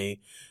on?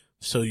 Like,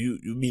 so you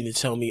mean to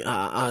tell me,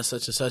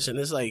 such and such? And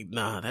it's like,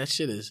 nah, that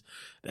shit is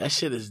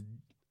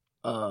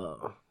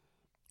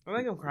I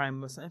think I'm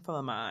crying, but something fell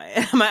in my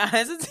eye. My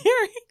eyes are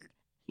tearing.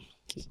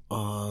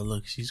 Oh,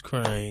 look, she's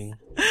crying.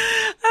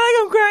 I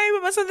think I'm crying,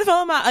 but something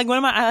fell in my eye. Like, one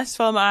of my eyelashes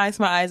fell in my eyes.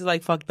 My eyes are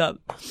like fucked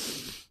up.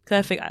 Cause I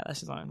have fake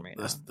eyelashes on right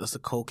now. That's the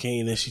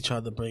cocaine that she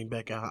tried to bring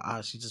back out her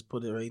eye. She just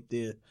put it right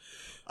there.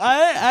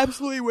 I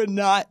absolutely would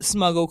not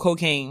smuggle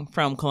cocaine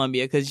from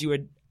Colombia because you were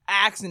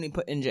accidentally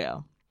put in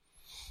jail.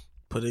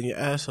 Put it in your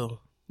asshole.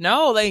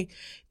 No, like,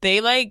 they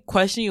like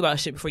question you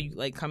about shit before you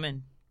like come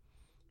in.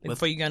 Like,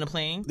 before you get on a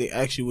plane. They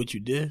ask you what you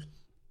did.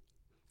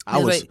 I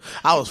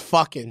was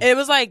fucking. It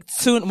was like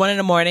 1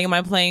 a.m. and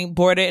my plane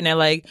boarded, and they're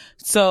like,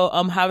 "So,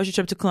 how was your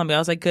trip to Colombia?" I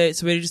was like, "Good."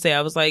 So, where did you stay?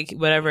 I was like,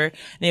 "Whatever." And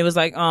it was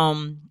like,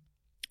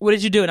 "What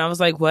did you do?" And I was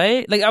like,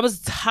 "What?" Like, I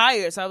was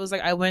tired, so I was like,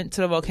 "I went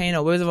to the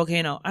volcano." Where's the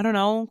volcano? I don't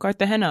know,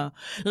 Cartagena.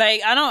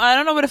 Like, I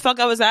don't know where the fuck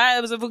I was at.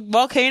 It was a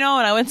volcano,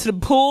 and I went to the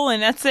pool,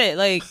 and that's it.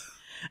 Like,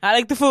 I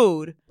like the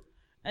food.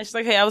 And she's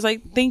like, hey, I was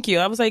like, thank you.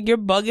 I was like, you're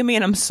bugging me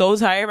and I'm so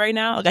tired right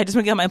now. Like, I just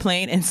want to get on my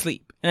plane and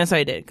sleep. And that's what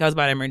I did. Cause I was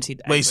about emergency.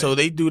 Wait, so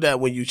they do that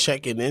when you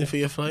checking in for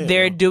your flight?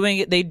 They're doing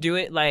it. They do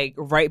it like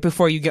right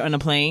before you get on the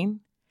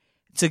plane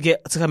to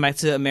come back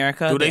to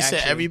America. Do they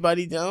sit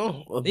everybody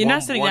down? You're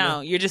not sitting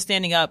down. You're just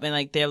standing up and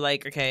like, they're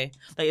like, okay,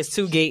 like it's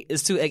two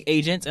like,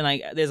 agents and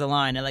like there's a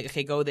line. They're like,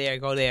 okay, go there.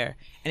 And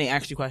they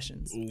ask you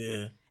questions.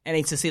 Yeah. And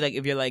they to see like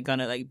if you're like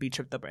gonna like be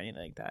tripped up or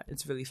anything like that.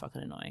 It's really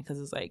fucking annoying because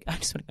it's like, I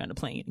just want to get on the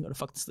plane and go to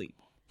fuck to sleep.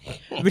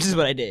 Which is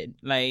what I did.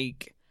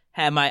 Like,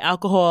 had my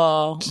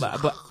alcohol,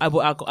 but I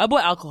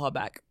bought alcohol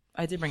back.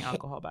 I did bring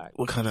alcohol back.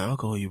 What kind of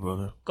alcohol you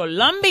brought?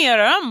 Colombia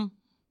rum.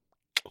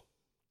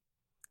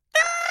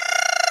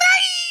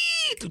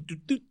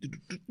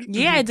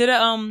 Yeah, I did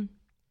a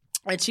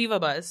Chiva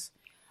bus,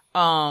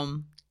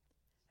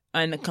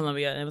 in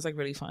Colombia, and it was like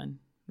really fun.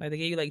 Like, they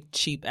gave you like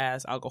cheap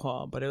ass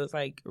alcohol, but it was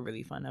like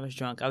really fun. I was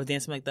drunk. I was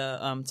dancing like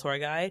the tour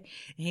guide,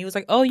 and he was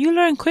like, "Oh, you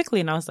learn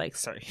quickly," and I was like,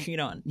 "Sir, you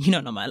don't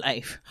know my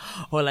life,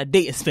 or like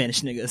dating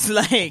Spanish niggas.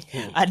 Like,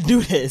 I do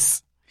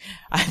this."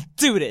 I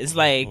do this.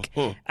 Like,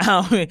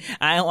 I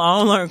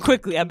don't learn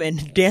quickly. I've been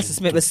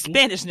dancing with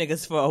Spanish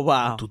niggas for a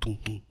while.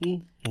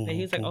 And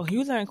he was like, oh,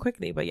 he learned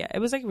quickly. But yeah, it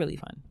was like really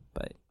fun.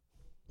 But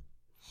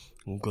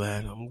I'm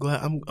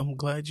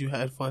glad you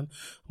had fun.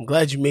 I'm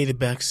glad you made it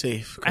back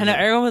safe. I know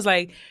everyone was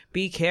like,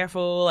 be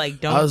careful. Like,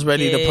 don't. I was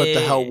ready to put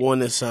the help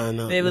warning sign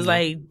up. It was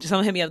like,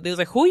 someone hit me up. They was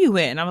like, who you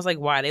with? And I was like,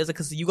 why? They was like,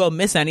 because you go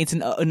missing. I need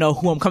to know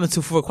who I'm coming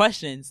to for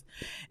questions.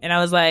 And I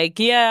was like,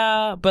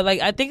 yeah. But like,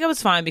 I think it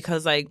was fine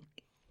because like,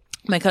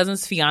 my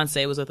cousin's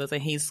fiance was with us,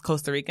 and he's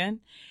Costa Rican,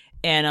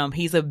 and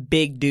he's a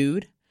big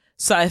dude.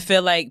 So I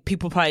feel like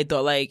people probably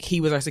thought like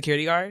he was our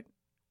security guard,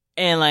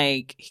 and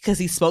like because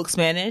he spoke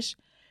Spanish,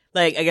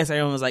 like I guess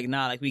everyone was like,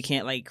 nah, like we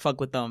can't like fuck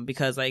with them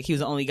because like he was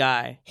the only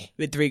guy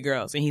with 3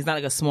 girls, and he's not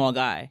like a small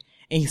guy,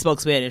 and he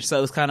spoke Spanish, so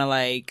it was kind of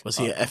like, was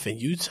he an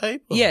effing you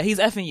type? Or? Yeah, he's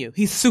effing you.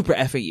 He's super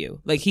effing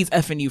you. Like he's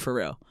effing you for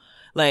real.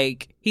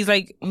 Like, he's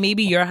like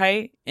maybe your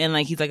height and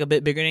like he's like a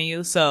bit bigger than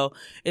you. So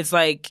it's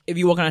like if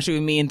you walk on the street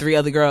with me and 3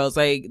 other girls,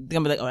 like they're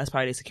gonna be like, oh, that's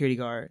probably the security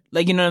guard.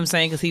 Like, you know what I'm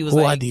saying? Because he was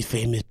who like, are these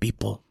famous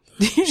people?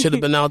 Should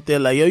have been out there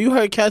like, yo, you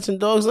heard Cats and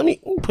Dogs? Let me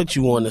put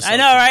you on this. I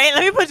know, right?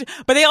 Let me put you.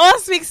 But they all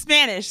speak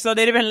Spanish, so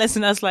they'd have been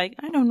listening to us like,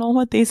 I don't know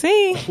what they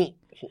say.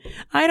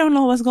 I don't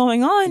know what's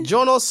going on.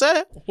 Yo no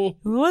sé.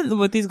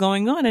 What is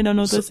going on? I don't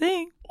know what they're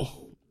saying.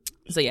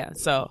 So yeah,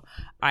 So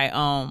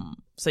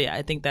yeah,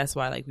 I think that's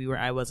why like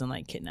I wasn't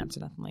like kidnapped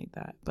or nothing like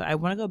that. But I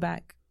want to go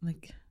back.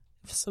 Like,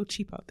 it's so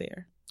cheap out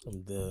there.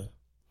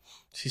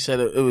 She said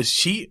it was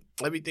cheap.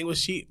 Everything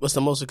was cheap. What's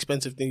the most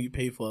expensive thing you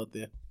paid for out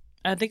there?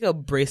 I think a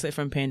bracelet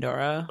from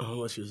Pandora. How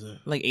much was it?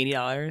 Like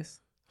 $80.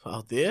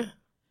 Out there?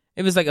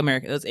 It was like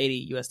American. It was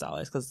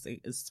 $80 because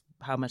it's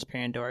how much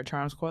Pandora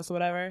charms cost or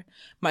whatever.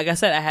 Like I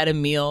said, I had a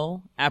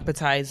meal,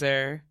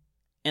 appetizer,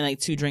 and like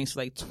 2 drinks for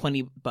like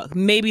 $20,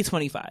 maybe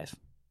 $25.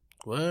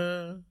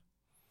 What?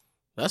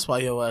 That's why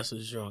your ass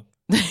is drunk.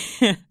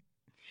 And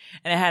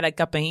I had a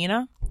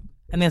cappuccino.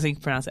 I think that's how you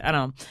pronounce it. I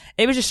don't know.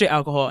 It was just straight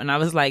alcohol. And I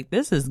was like,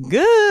 this is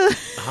good.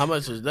 How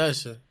much was that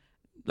shit?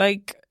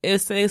 Like, it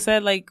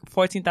said like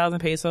 14,000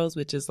 pesos,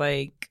 which is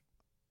like,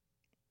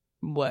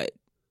 what?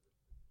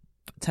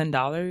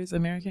 $10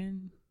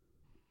 American?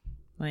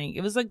 Like,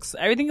 it was like,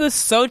 everything was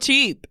so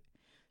cheap.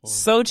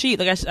 So cheap.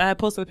 Like, I had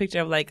posted a picture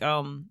of like,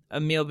 a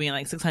meal being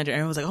like 600. And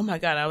everyone was like, oh my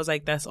God. I was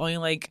like, that's only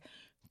like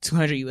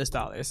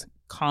 $200.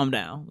 Calm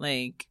down.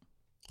 Like,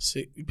 so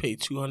you paid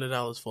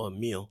 $200 for a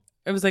meal.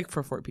 It was like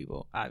for 4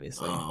 people,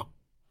 obviously.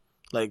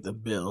 Like the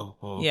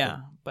bill. Yeah,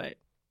 but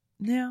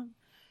yeah,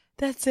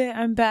 that's it.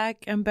 I'm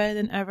back. I'm better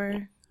than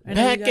ever.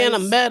 Back and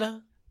I'm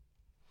better.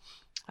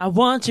 I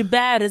want you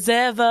bad as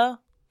ever.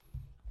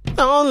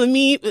 Only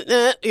me.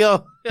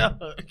 Yo.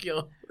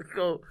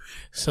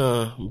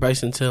 So,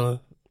 Bryson Tiller,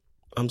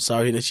 I'm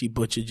sorry that she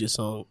butchered your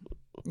song.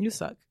 You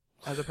suck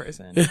as a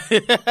person.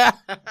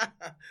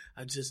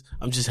 I'm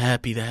just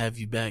happy to have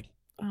you back.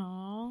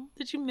 Oh,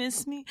 did you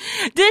miss me?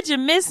 Did you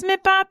miss me,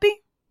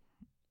 Poppy?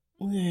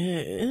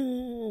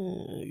 You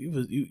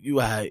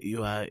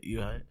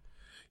alright.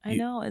 I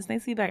know, it's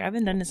nice to be back. I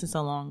haven't done this in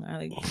so long.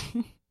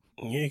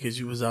 Yeah, because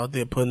you was out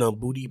there putting up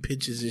booty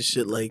pictures and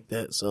shit like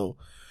that. So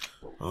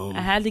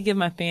I had to give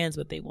my fans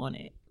what they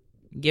wanted.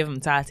 Give them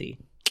Tati.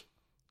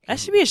 That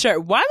should be a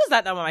shirt. Why was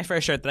that not my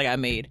first shirt that I got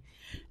made?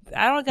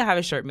 I don't have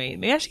a shirt made.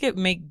 Maybe I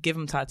should give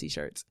them Tati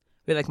shirts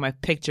with like my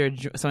picture.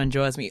 Someone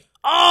draws me.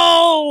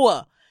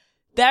 Oh,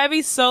 that'd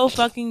be so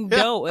fucking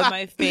dope with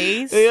my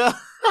face. Yeah.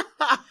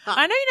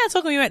 I know you're not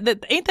talking to me.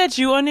 Ain't that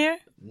you on there?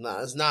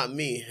 Nah, it's not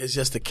me. It's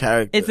just a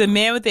character. It's a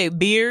man with a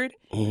beard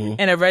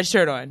and a red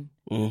shirt on,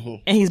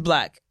 and he's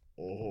black.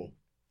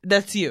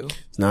 That's you.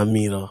 It's not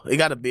me though. He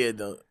got a beard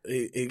though.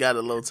 He got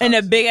a little top. And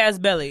a big ass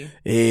belly.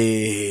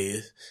 Yeah,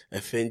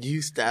 offend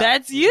you style.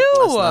 That's you.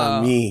 That's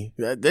not me.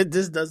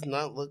 This does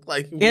not look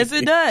like me. Yes,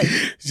 it does.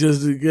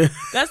 Just good.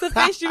 That's the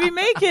face you be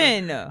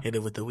making. Hit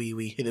it with the wee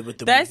wee. Hit it with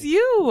the. That's wee-wee.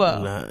 you.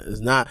 Nah,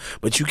 it's not.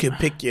 But you can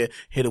pick your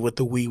hit it with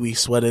the wee wee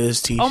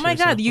sweaters, t-shirts. Oh my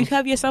God, you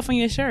have yourself on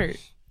your shirt.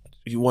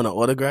 You want an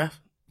autograph?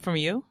 From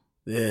you?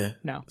 Yeah.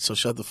 No. So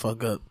shut the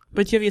fuck up.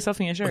 But you have yourself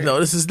in your shirt. No,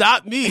 this is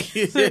not me.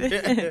 Yeah,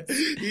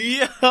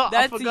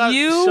 that's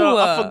you.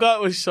 I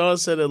forgot what Sean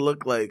said it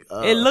looked like.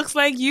 It looks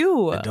like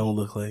you. It don't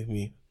look like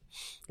me.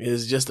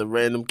 It's just a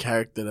random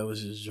character that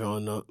was just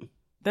drawn up.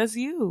 That's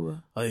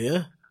you. Oh,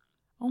 yeah?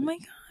 Oh, my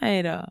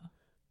God.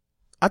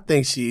 I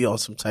think she on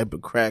some type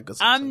of crack or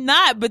something. I'm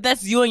not, but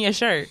that's you on your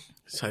shirt.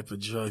 Type of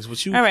drugs.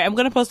 What you? All right, I'm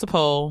going to post a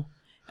poll.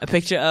 A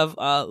picture of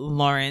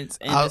Lawrence.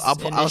 And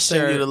I'll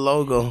send you the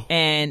logo.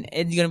 And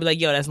you're going to be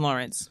like, yo, that's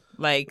Lawrence.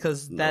 Like,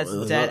 because that's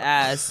dead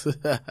ass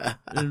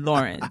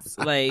Lawrence.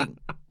 Like.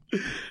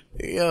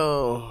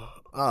 Yo.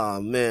 Oh,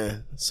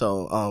 man.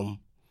 So,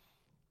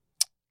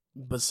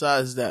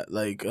 besides that,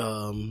 like,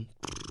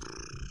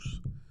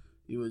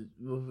 we were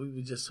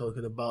just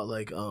talking about,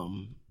 like,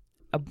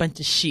 a bunch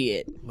of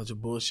shit. A bunch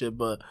of bullshit,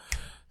 but.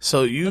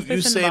 So you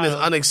saying it's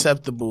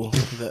unacceptable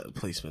that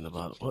placement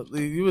about it.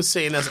 You were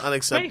saying that's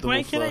unacceptable.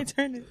 Wait, can I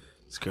turn it?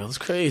 This girl's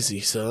crazy,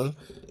 son.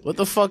 What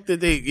the fuck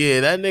did they? Yeah,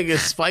 that nigga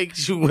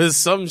spiked you with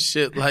some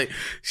shit like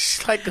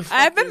a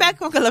I've been back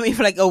from Colombia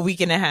for like a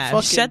week and a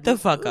half. Shut the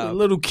fuck up,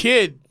 little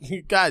kid.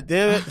 God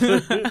damn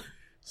it.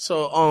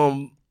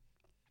 So,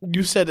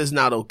 you said it's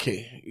not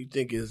okay. You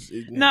think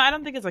No, I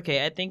don't think it's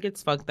okay. I think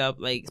it's fucked up.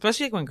 Like,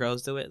 especially like when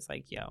girls do it, it's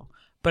like, yo.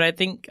 But I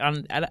think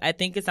I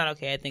think it's not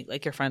okay. I think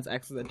like your friend's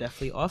exes are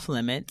definitely off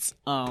limits.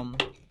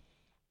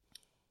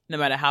 No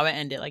matter how it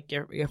ended, like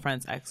your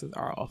friend's exes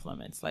are off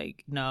limits.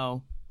 Like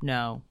no.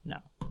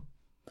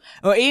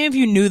 Or even if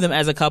you knew them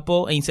as a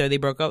couple and you said they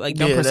broke up, like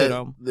don't pursue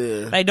them.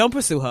 Yeah. Like don't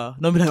pursue her.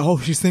 Don't be like, oh,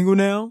 she's single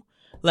now.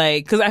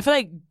 Like, because I feel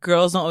like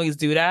girls don't always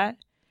do that.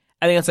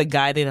 I think it's a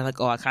guy thing. They're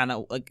like, oh, I kind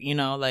of like, you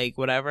know, like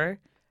whatever.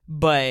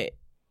 But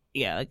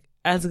yeah, like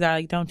as a guy,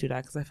 like, don't do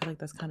that because I feel like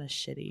that's kind of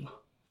shitty.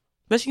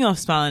 Especially, you know,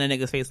 smiling in a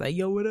nigga's face like,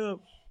 yo, what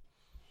up?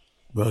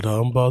 But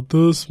I'm about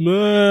to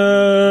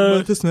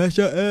smash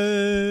your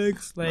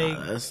ex. Like,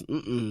 nah, that's,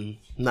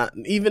 not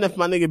even if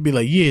my nigga be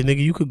like, yeah, nigga,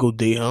 you could go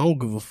date her. I don't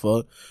give a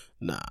fuck.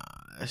 Nah,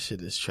 that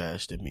shit is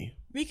trash to me.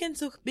 We can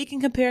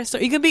compare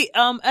stories. You can be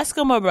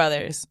Eskimo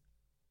brothers.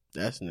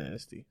 That's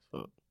nasty.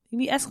 Fuck. You can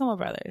be Eskimo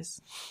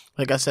brothers.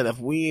 Like I said, if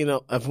we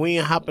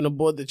ain't hopping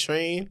aboard the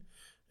train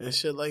and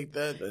shit like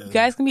that, then... You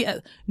guys can be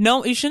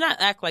no. You should not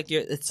act like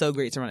it's so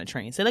great to run a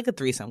train. Say like a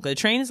threesome because a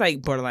train is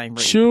like borderline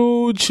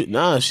rape.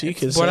 Nah, she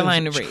can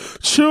borderline rape.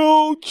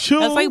 Choo.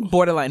 That's like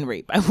borderline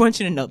rape. I want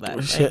you to know that.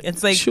 Like,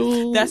 it's like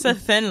that's a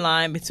thin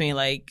line between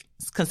like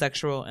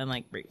consensual and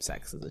like rape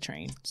sex as a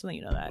train. So that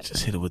you know that.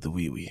 Just hit it with the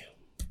wee.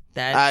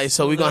 All right,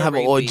 so we're gonna have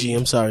an orgy.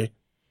 I'm sorry.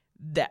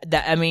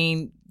 That I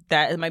mean.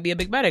 That might be a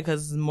big better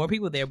because there's more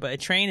people there, but a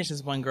train is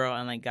just one girl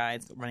and like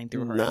guys running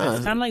through her. Nah.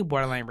 It's kind of like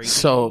borderline rape.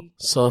 So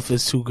if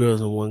it's two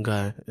girls and one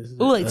guy,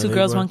 like two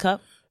girls, one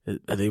cup.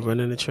 Are they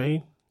running the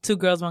train? Two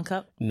girls, one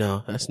cup.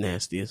 No, that's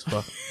nasty as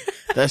fuck.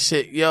 That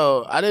shit,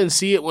 yo, I didn't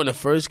see it when it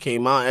first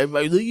came out.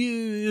 Everybody was like,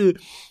 yeah.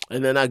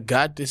 And then I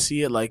got to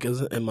see it like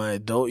in my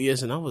adult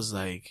years, and I was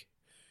like,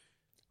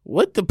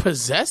 what to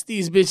possess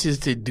these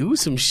bitches to do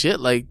some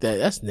shit like that?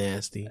 That's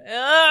nasty.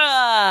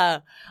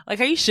 Like,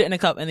 how you shit in a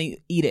cup and then you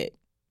eat it?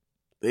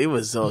 They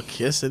was all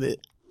kissing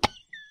it.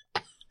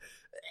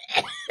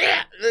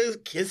 They was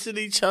kissing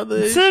each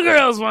other. Two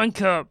girls, one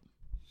cup.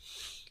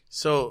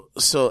 So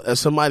if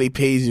somebody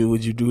pays you,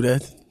 would you do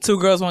that? Two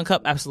girls, one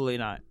cup? Absolutely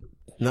not.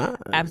 Nah.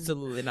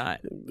 Absolutely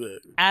not.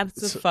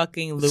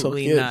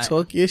 Absolutely not.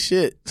 Talk your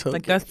shit.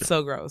 That's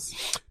so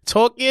gross.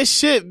 Talk your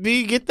shit,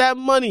 B. Get that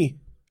money.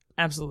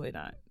 Absolutely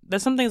not.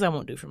 There's some things I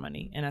won't do for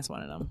money, and that's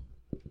one of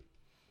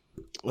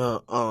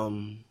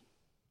them.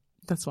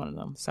 That's one of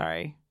them.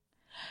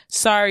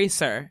 Sorry,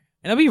 sir.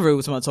 And don't be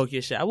rude when I talk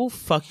your shit. I will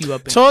fuck you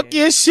up. Talk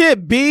your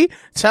shit, B.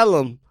 Tell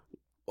them.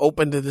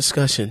 Open the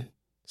discussion.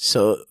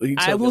 So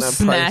I will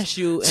smash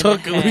you in the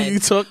head. When you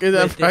talking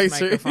that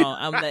price,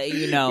 I'm letting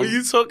you know. When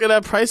you talking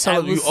that price,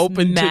 tell them you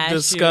open to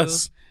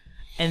discuss.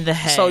 In the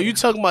head. So you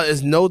talking about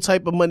there's no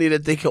type of money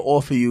that they can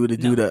offer you to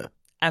do that?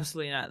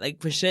 Absolutely not.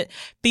 Like for shit,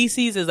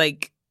 feces is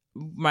like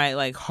my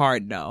like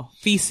hard no.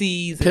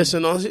 Feces,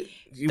 pissing on shit.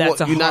 You're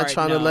not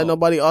trying to let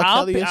nobody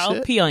Kelly your shit?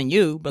 I'll pee on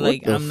you, but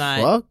like I'm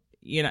not. Fuck?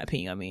 You're not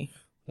peeing on me.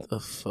 What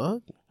the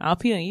fuck? I'll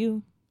pee on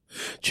you.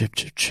 Drip.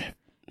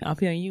 I'll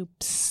pee on you.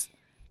 Psst.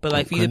 But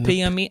like for you to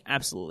pee on me,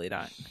 absolutely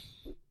not.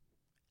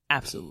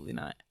 Absolutely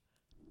not.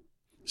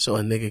 So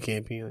a nigga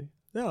can't pee on you?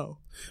 No.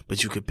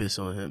 But you could piss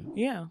on him.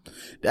 Yeah.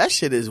 That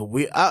shit is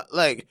weird.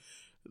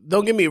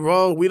 Don't get me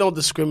wrong. We don't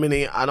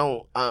discriminate. I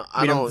don't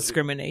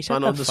discriminate. I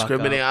don't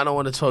discriminate. I don't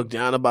want to talk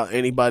down about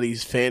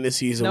anybody's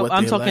fantasies and what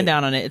I'm they talking like.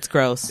 Down on it. It's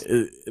gross.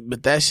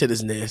 But that shit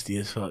is nasty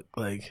as fuck.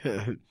 Like,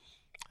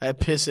 that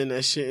pissing,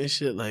 that shit and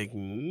shit. Like,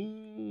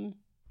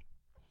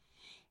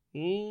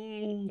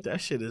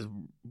 that shit is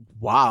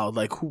wild.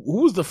 Like,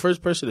 who was the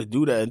first person to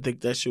do that and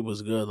think that shit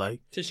was good? Like,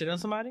 to shit on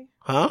somebody?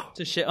 Huh?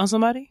 To shit on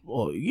somebody?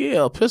 Oh yeah,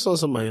 I'll piss on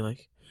somebody.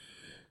 Like,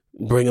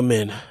 bring them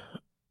in.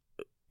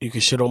 You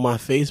can shit on my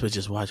face, but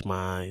just watch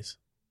my eyes.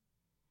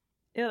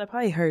 Yeah, that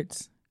probably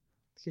hurts.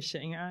 Just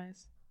shit in your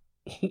eyes.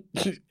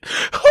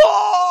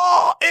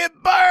 Oh, it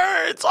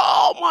burns!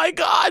 Oh my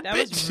god, that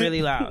bitch. was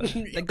really loud.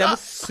 Like that was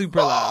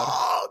super loud.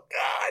 Oh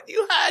god,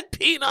 you had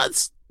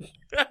peanuts.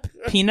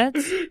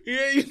 Peanuts?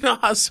 Yeah, you know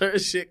how certain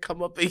shit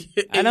come up in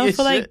I don't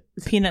feel shit? like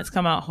peanuts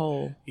come out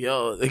whole.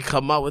 Yo, they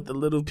come out with the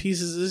little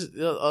pieces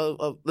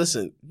of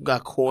listen, you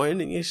got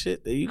corn in your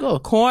shit. There you go.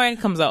 Corn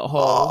comes out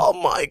whole. Oh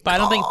my god. But I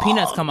don't think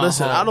peanuts come out whole.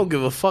 Listen, I don't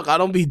give a fuck. I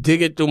don't be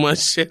digging through my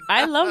shit.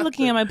 I love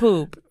looking at my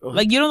poop.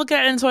 Like, you don't look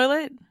at it in the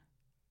toilet?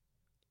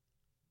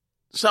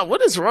 So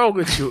what is wrong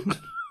with you?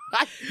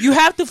 You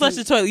have to flush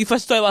the toilet. You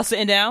flush the toilet while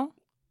sitting down?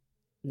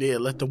 Yeah,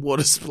 let the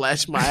water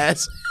splash my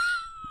ass.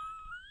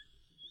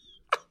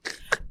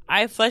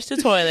 I flush the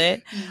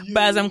toilet,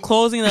 but as I'm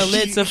closing the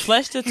lid to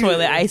flush the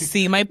toilet, I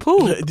see my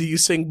poop. Do you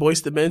sing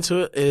Boyz II Men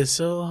to it? It's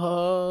so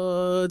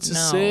hard to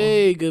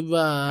say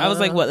goodbye. I was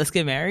like, what, let's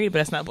get married? But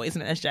that's not Boyz II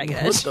Men, that's Jagged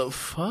Edge. What the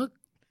fuck?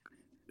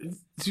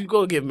 You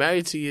gonna get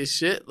married to your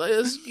shit?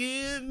 Let's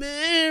get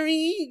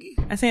married.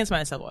 I say it to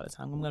myself all the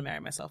time. I'm gonna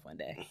marry myself one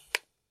day.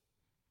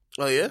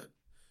 Oh, yeah?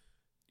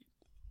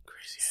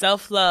 Crazy.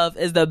 Self-love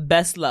is the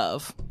best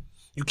love.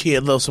 You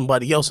can't love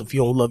somebody else if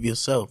you don't love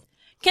yourself.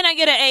 Can I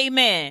get an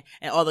amen?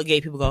 And all the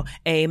gay people go,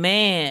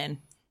 amen.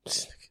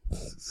 It's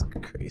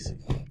crazy.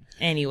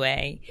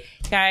 Anyway,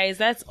 guys,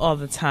 that's all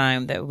the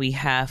time that we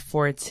have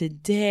for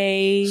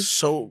today.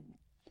 So,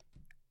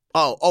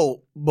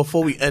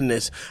 before we end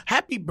this,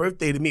 happy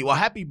birthday to me. Well,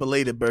 happy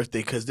belated birthday,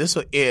 because this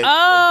will air.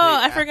 Oh,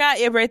 I forgot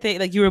your birthday.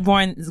 Like, you were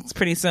born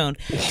pretty soon.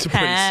 It's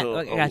pretty soon.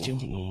 Okay, got you.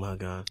 Oh, my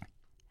God.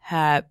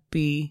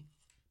 Happy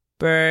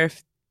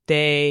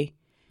birthday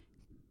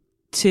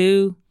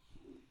to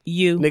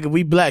you. Nigga,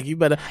 we black. You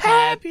better.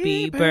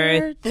 Happy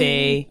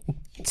birthday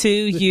to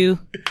you.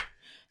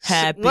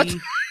 Happy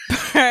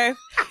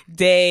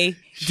birthday,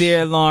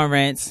 dear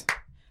Lawrence.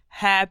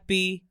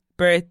 Happy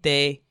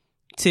birthday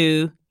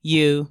to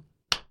you.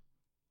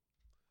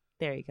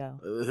 There you go.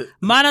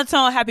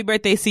 Monotone Happy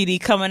Birthday CD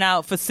coming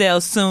out for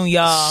sale soon,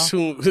 y'all.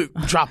 Soon,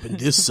 dropping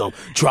this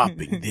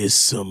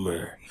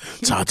summer.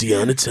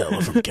 Tatiana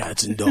Teller from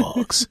Cats and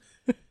Dogs.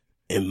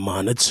 And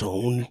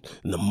Monotone,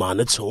 the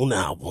Monotone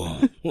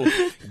album.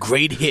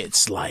 Great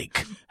hits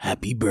like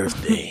Happy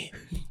Birthday.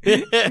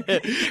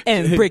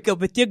 And Break Up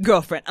With Your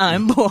Girlfriend,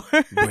 I'm bored.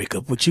 Break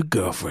Up With Your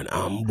Girlfriend,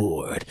 I'm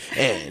bored.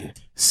 And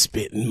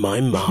Spit in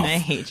My Mouth. I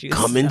hate you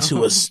Coming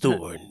to a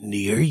store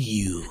near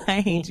you.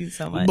 I hate you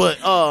so much. But,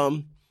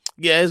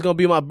 yeah, it's going to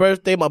be my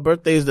birthday. My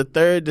birthday is the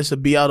 3rd. This will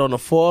be out on the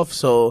 4th.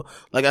 So,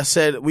 like I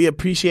said, we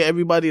appreciate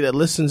everybody that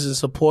listens and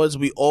supports.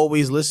 We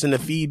always listen to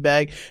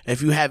feedback.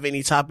 If you have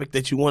any topic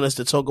that you want us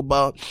to talk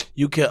about,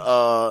 you can,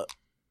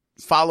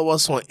 follow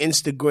us on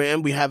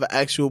Instagram. We have an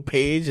actual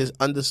page. It's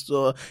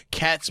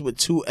 _cats with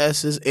 2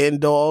 S's and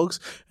dogs.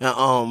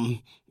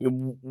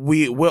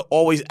 We're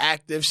always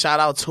active. Shout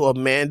out to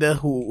Amanda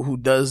who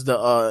does the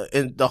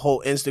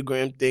whole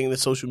Instagram thing, the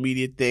social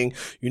media thing.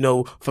 You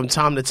know, from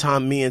time to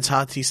time, me and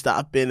Tati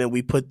stop in and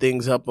we put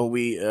things up and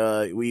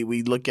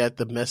we look at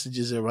the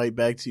messages and write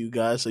back to you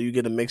guys. So you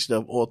get a mixture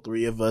of all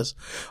 3 of us.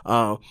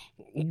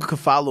 You can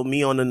follow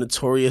me on the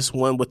Notorious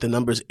One with the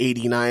numbers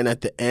 89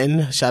 at the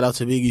end. Shout out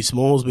to Biggie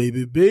Smalls,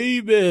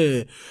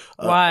 baby.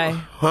 Why?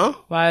 Huh?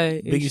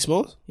 Why? Biggie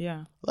Smalls?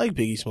 Yeah. I like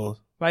Biggie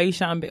Smalls. Why are you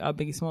shouting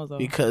Biggie Smalls though?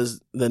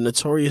 Because the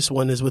Notorious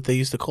One is what they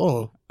used to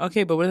call him.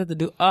 Okay, but what does that have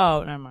to do?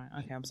 Oh, never mind.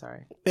 Okay, I'm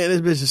sorry. Man,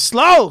 this bitch is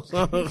slow. He's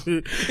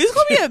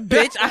gonna be a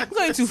bitch. I'm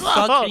going to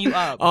fuck you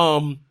up.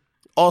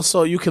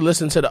 Also, you can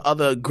listen to the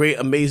other great,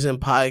 amazing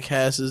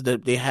podcasts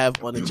that they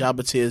have on the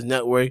Jabba Tears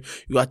Network.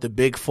 You got the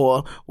Big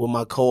Four with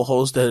my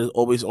co-host that is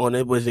always on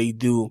it, where they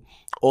do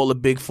all the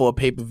Big Four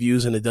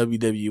pay-per-views in the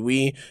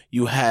WWE.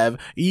 You have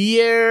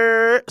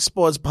your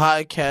sports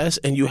podcast,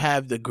 and you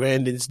have the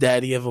Grandin's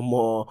Daddy of them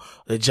all,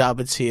 the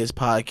Jabba Tears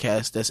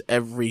podcast. That's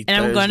every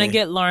Thursday. I'm gonna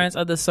get Lawrence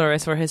a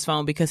thesaurus for his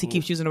phone because he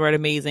keeps using the word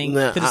amazing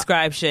to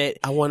describe shit.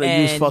 I want to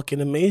use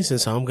fucking amazing,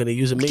 so I'm gonna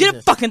use amazing. Get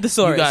a fucking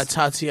thesaurus. You got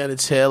Tatiana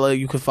Taylor.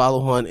 You can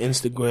follow her on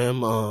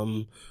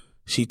Instagram.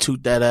 She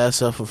toot that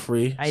ass up for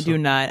free. I do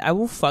not. I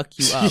will fuck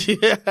you up.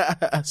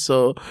 Yeah.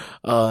 So,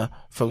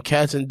 from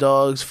Cats and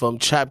Dogs, from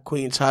Trap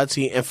Queen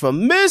Tati, and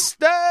from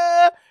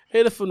Mr.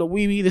 Hit Her From the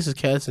Wee Wee. This is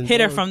Cats and Dogs.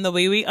 Hit Her From the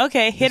Wee Wee.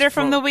 Okay, Hit Her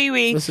From the Wee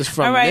Wee. This is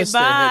from all right, Mr.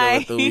 bye.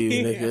 Hit Her With the Wee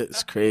Wee, nigga.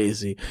 It's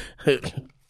crazy.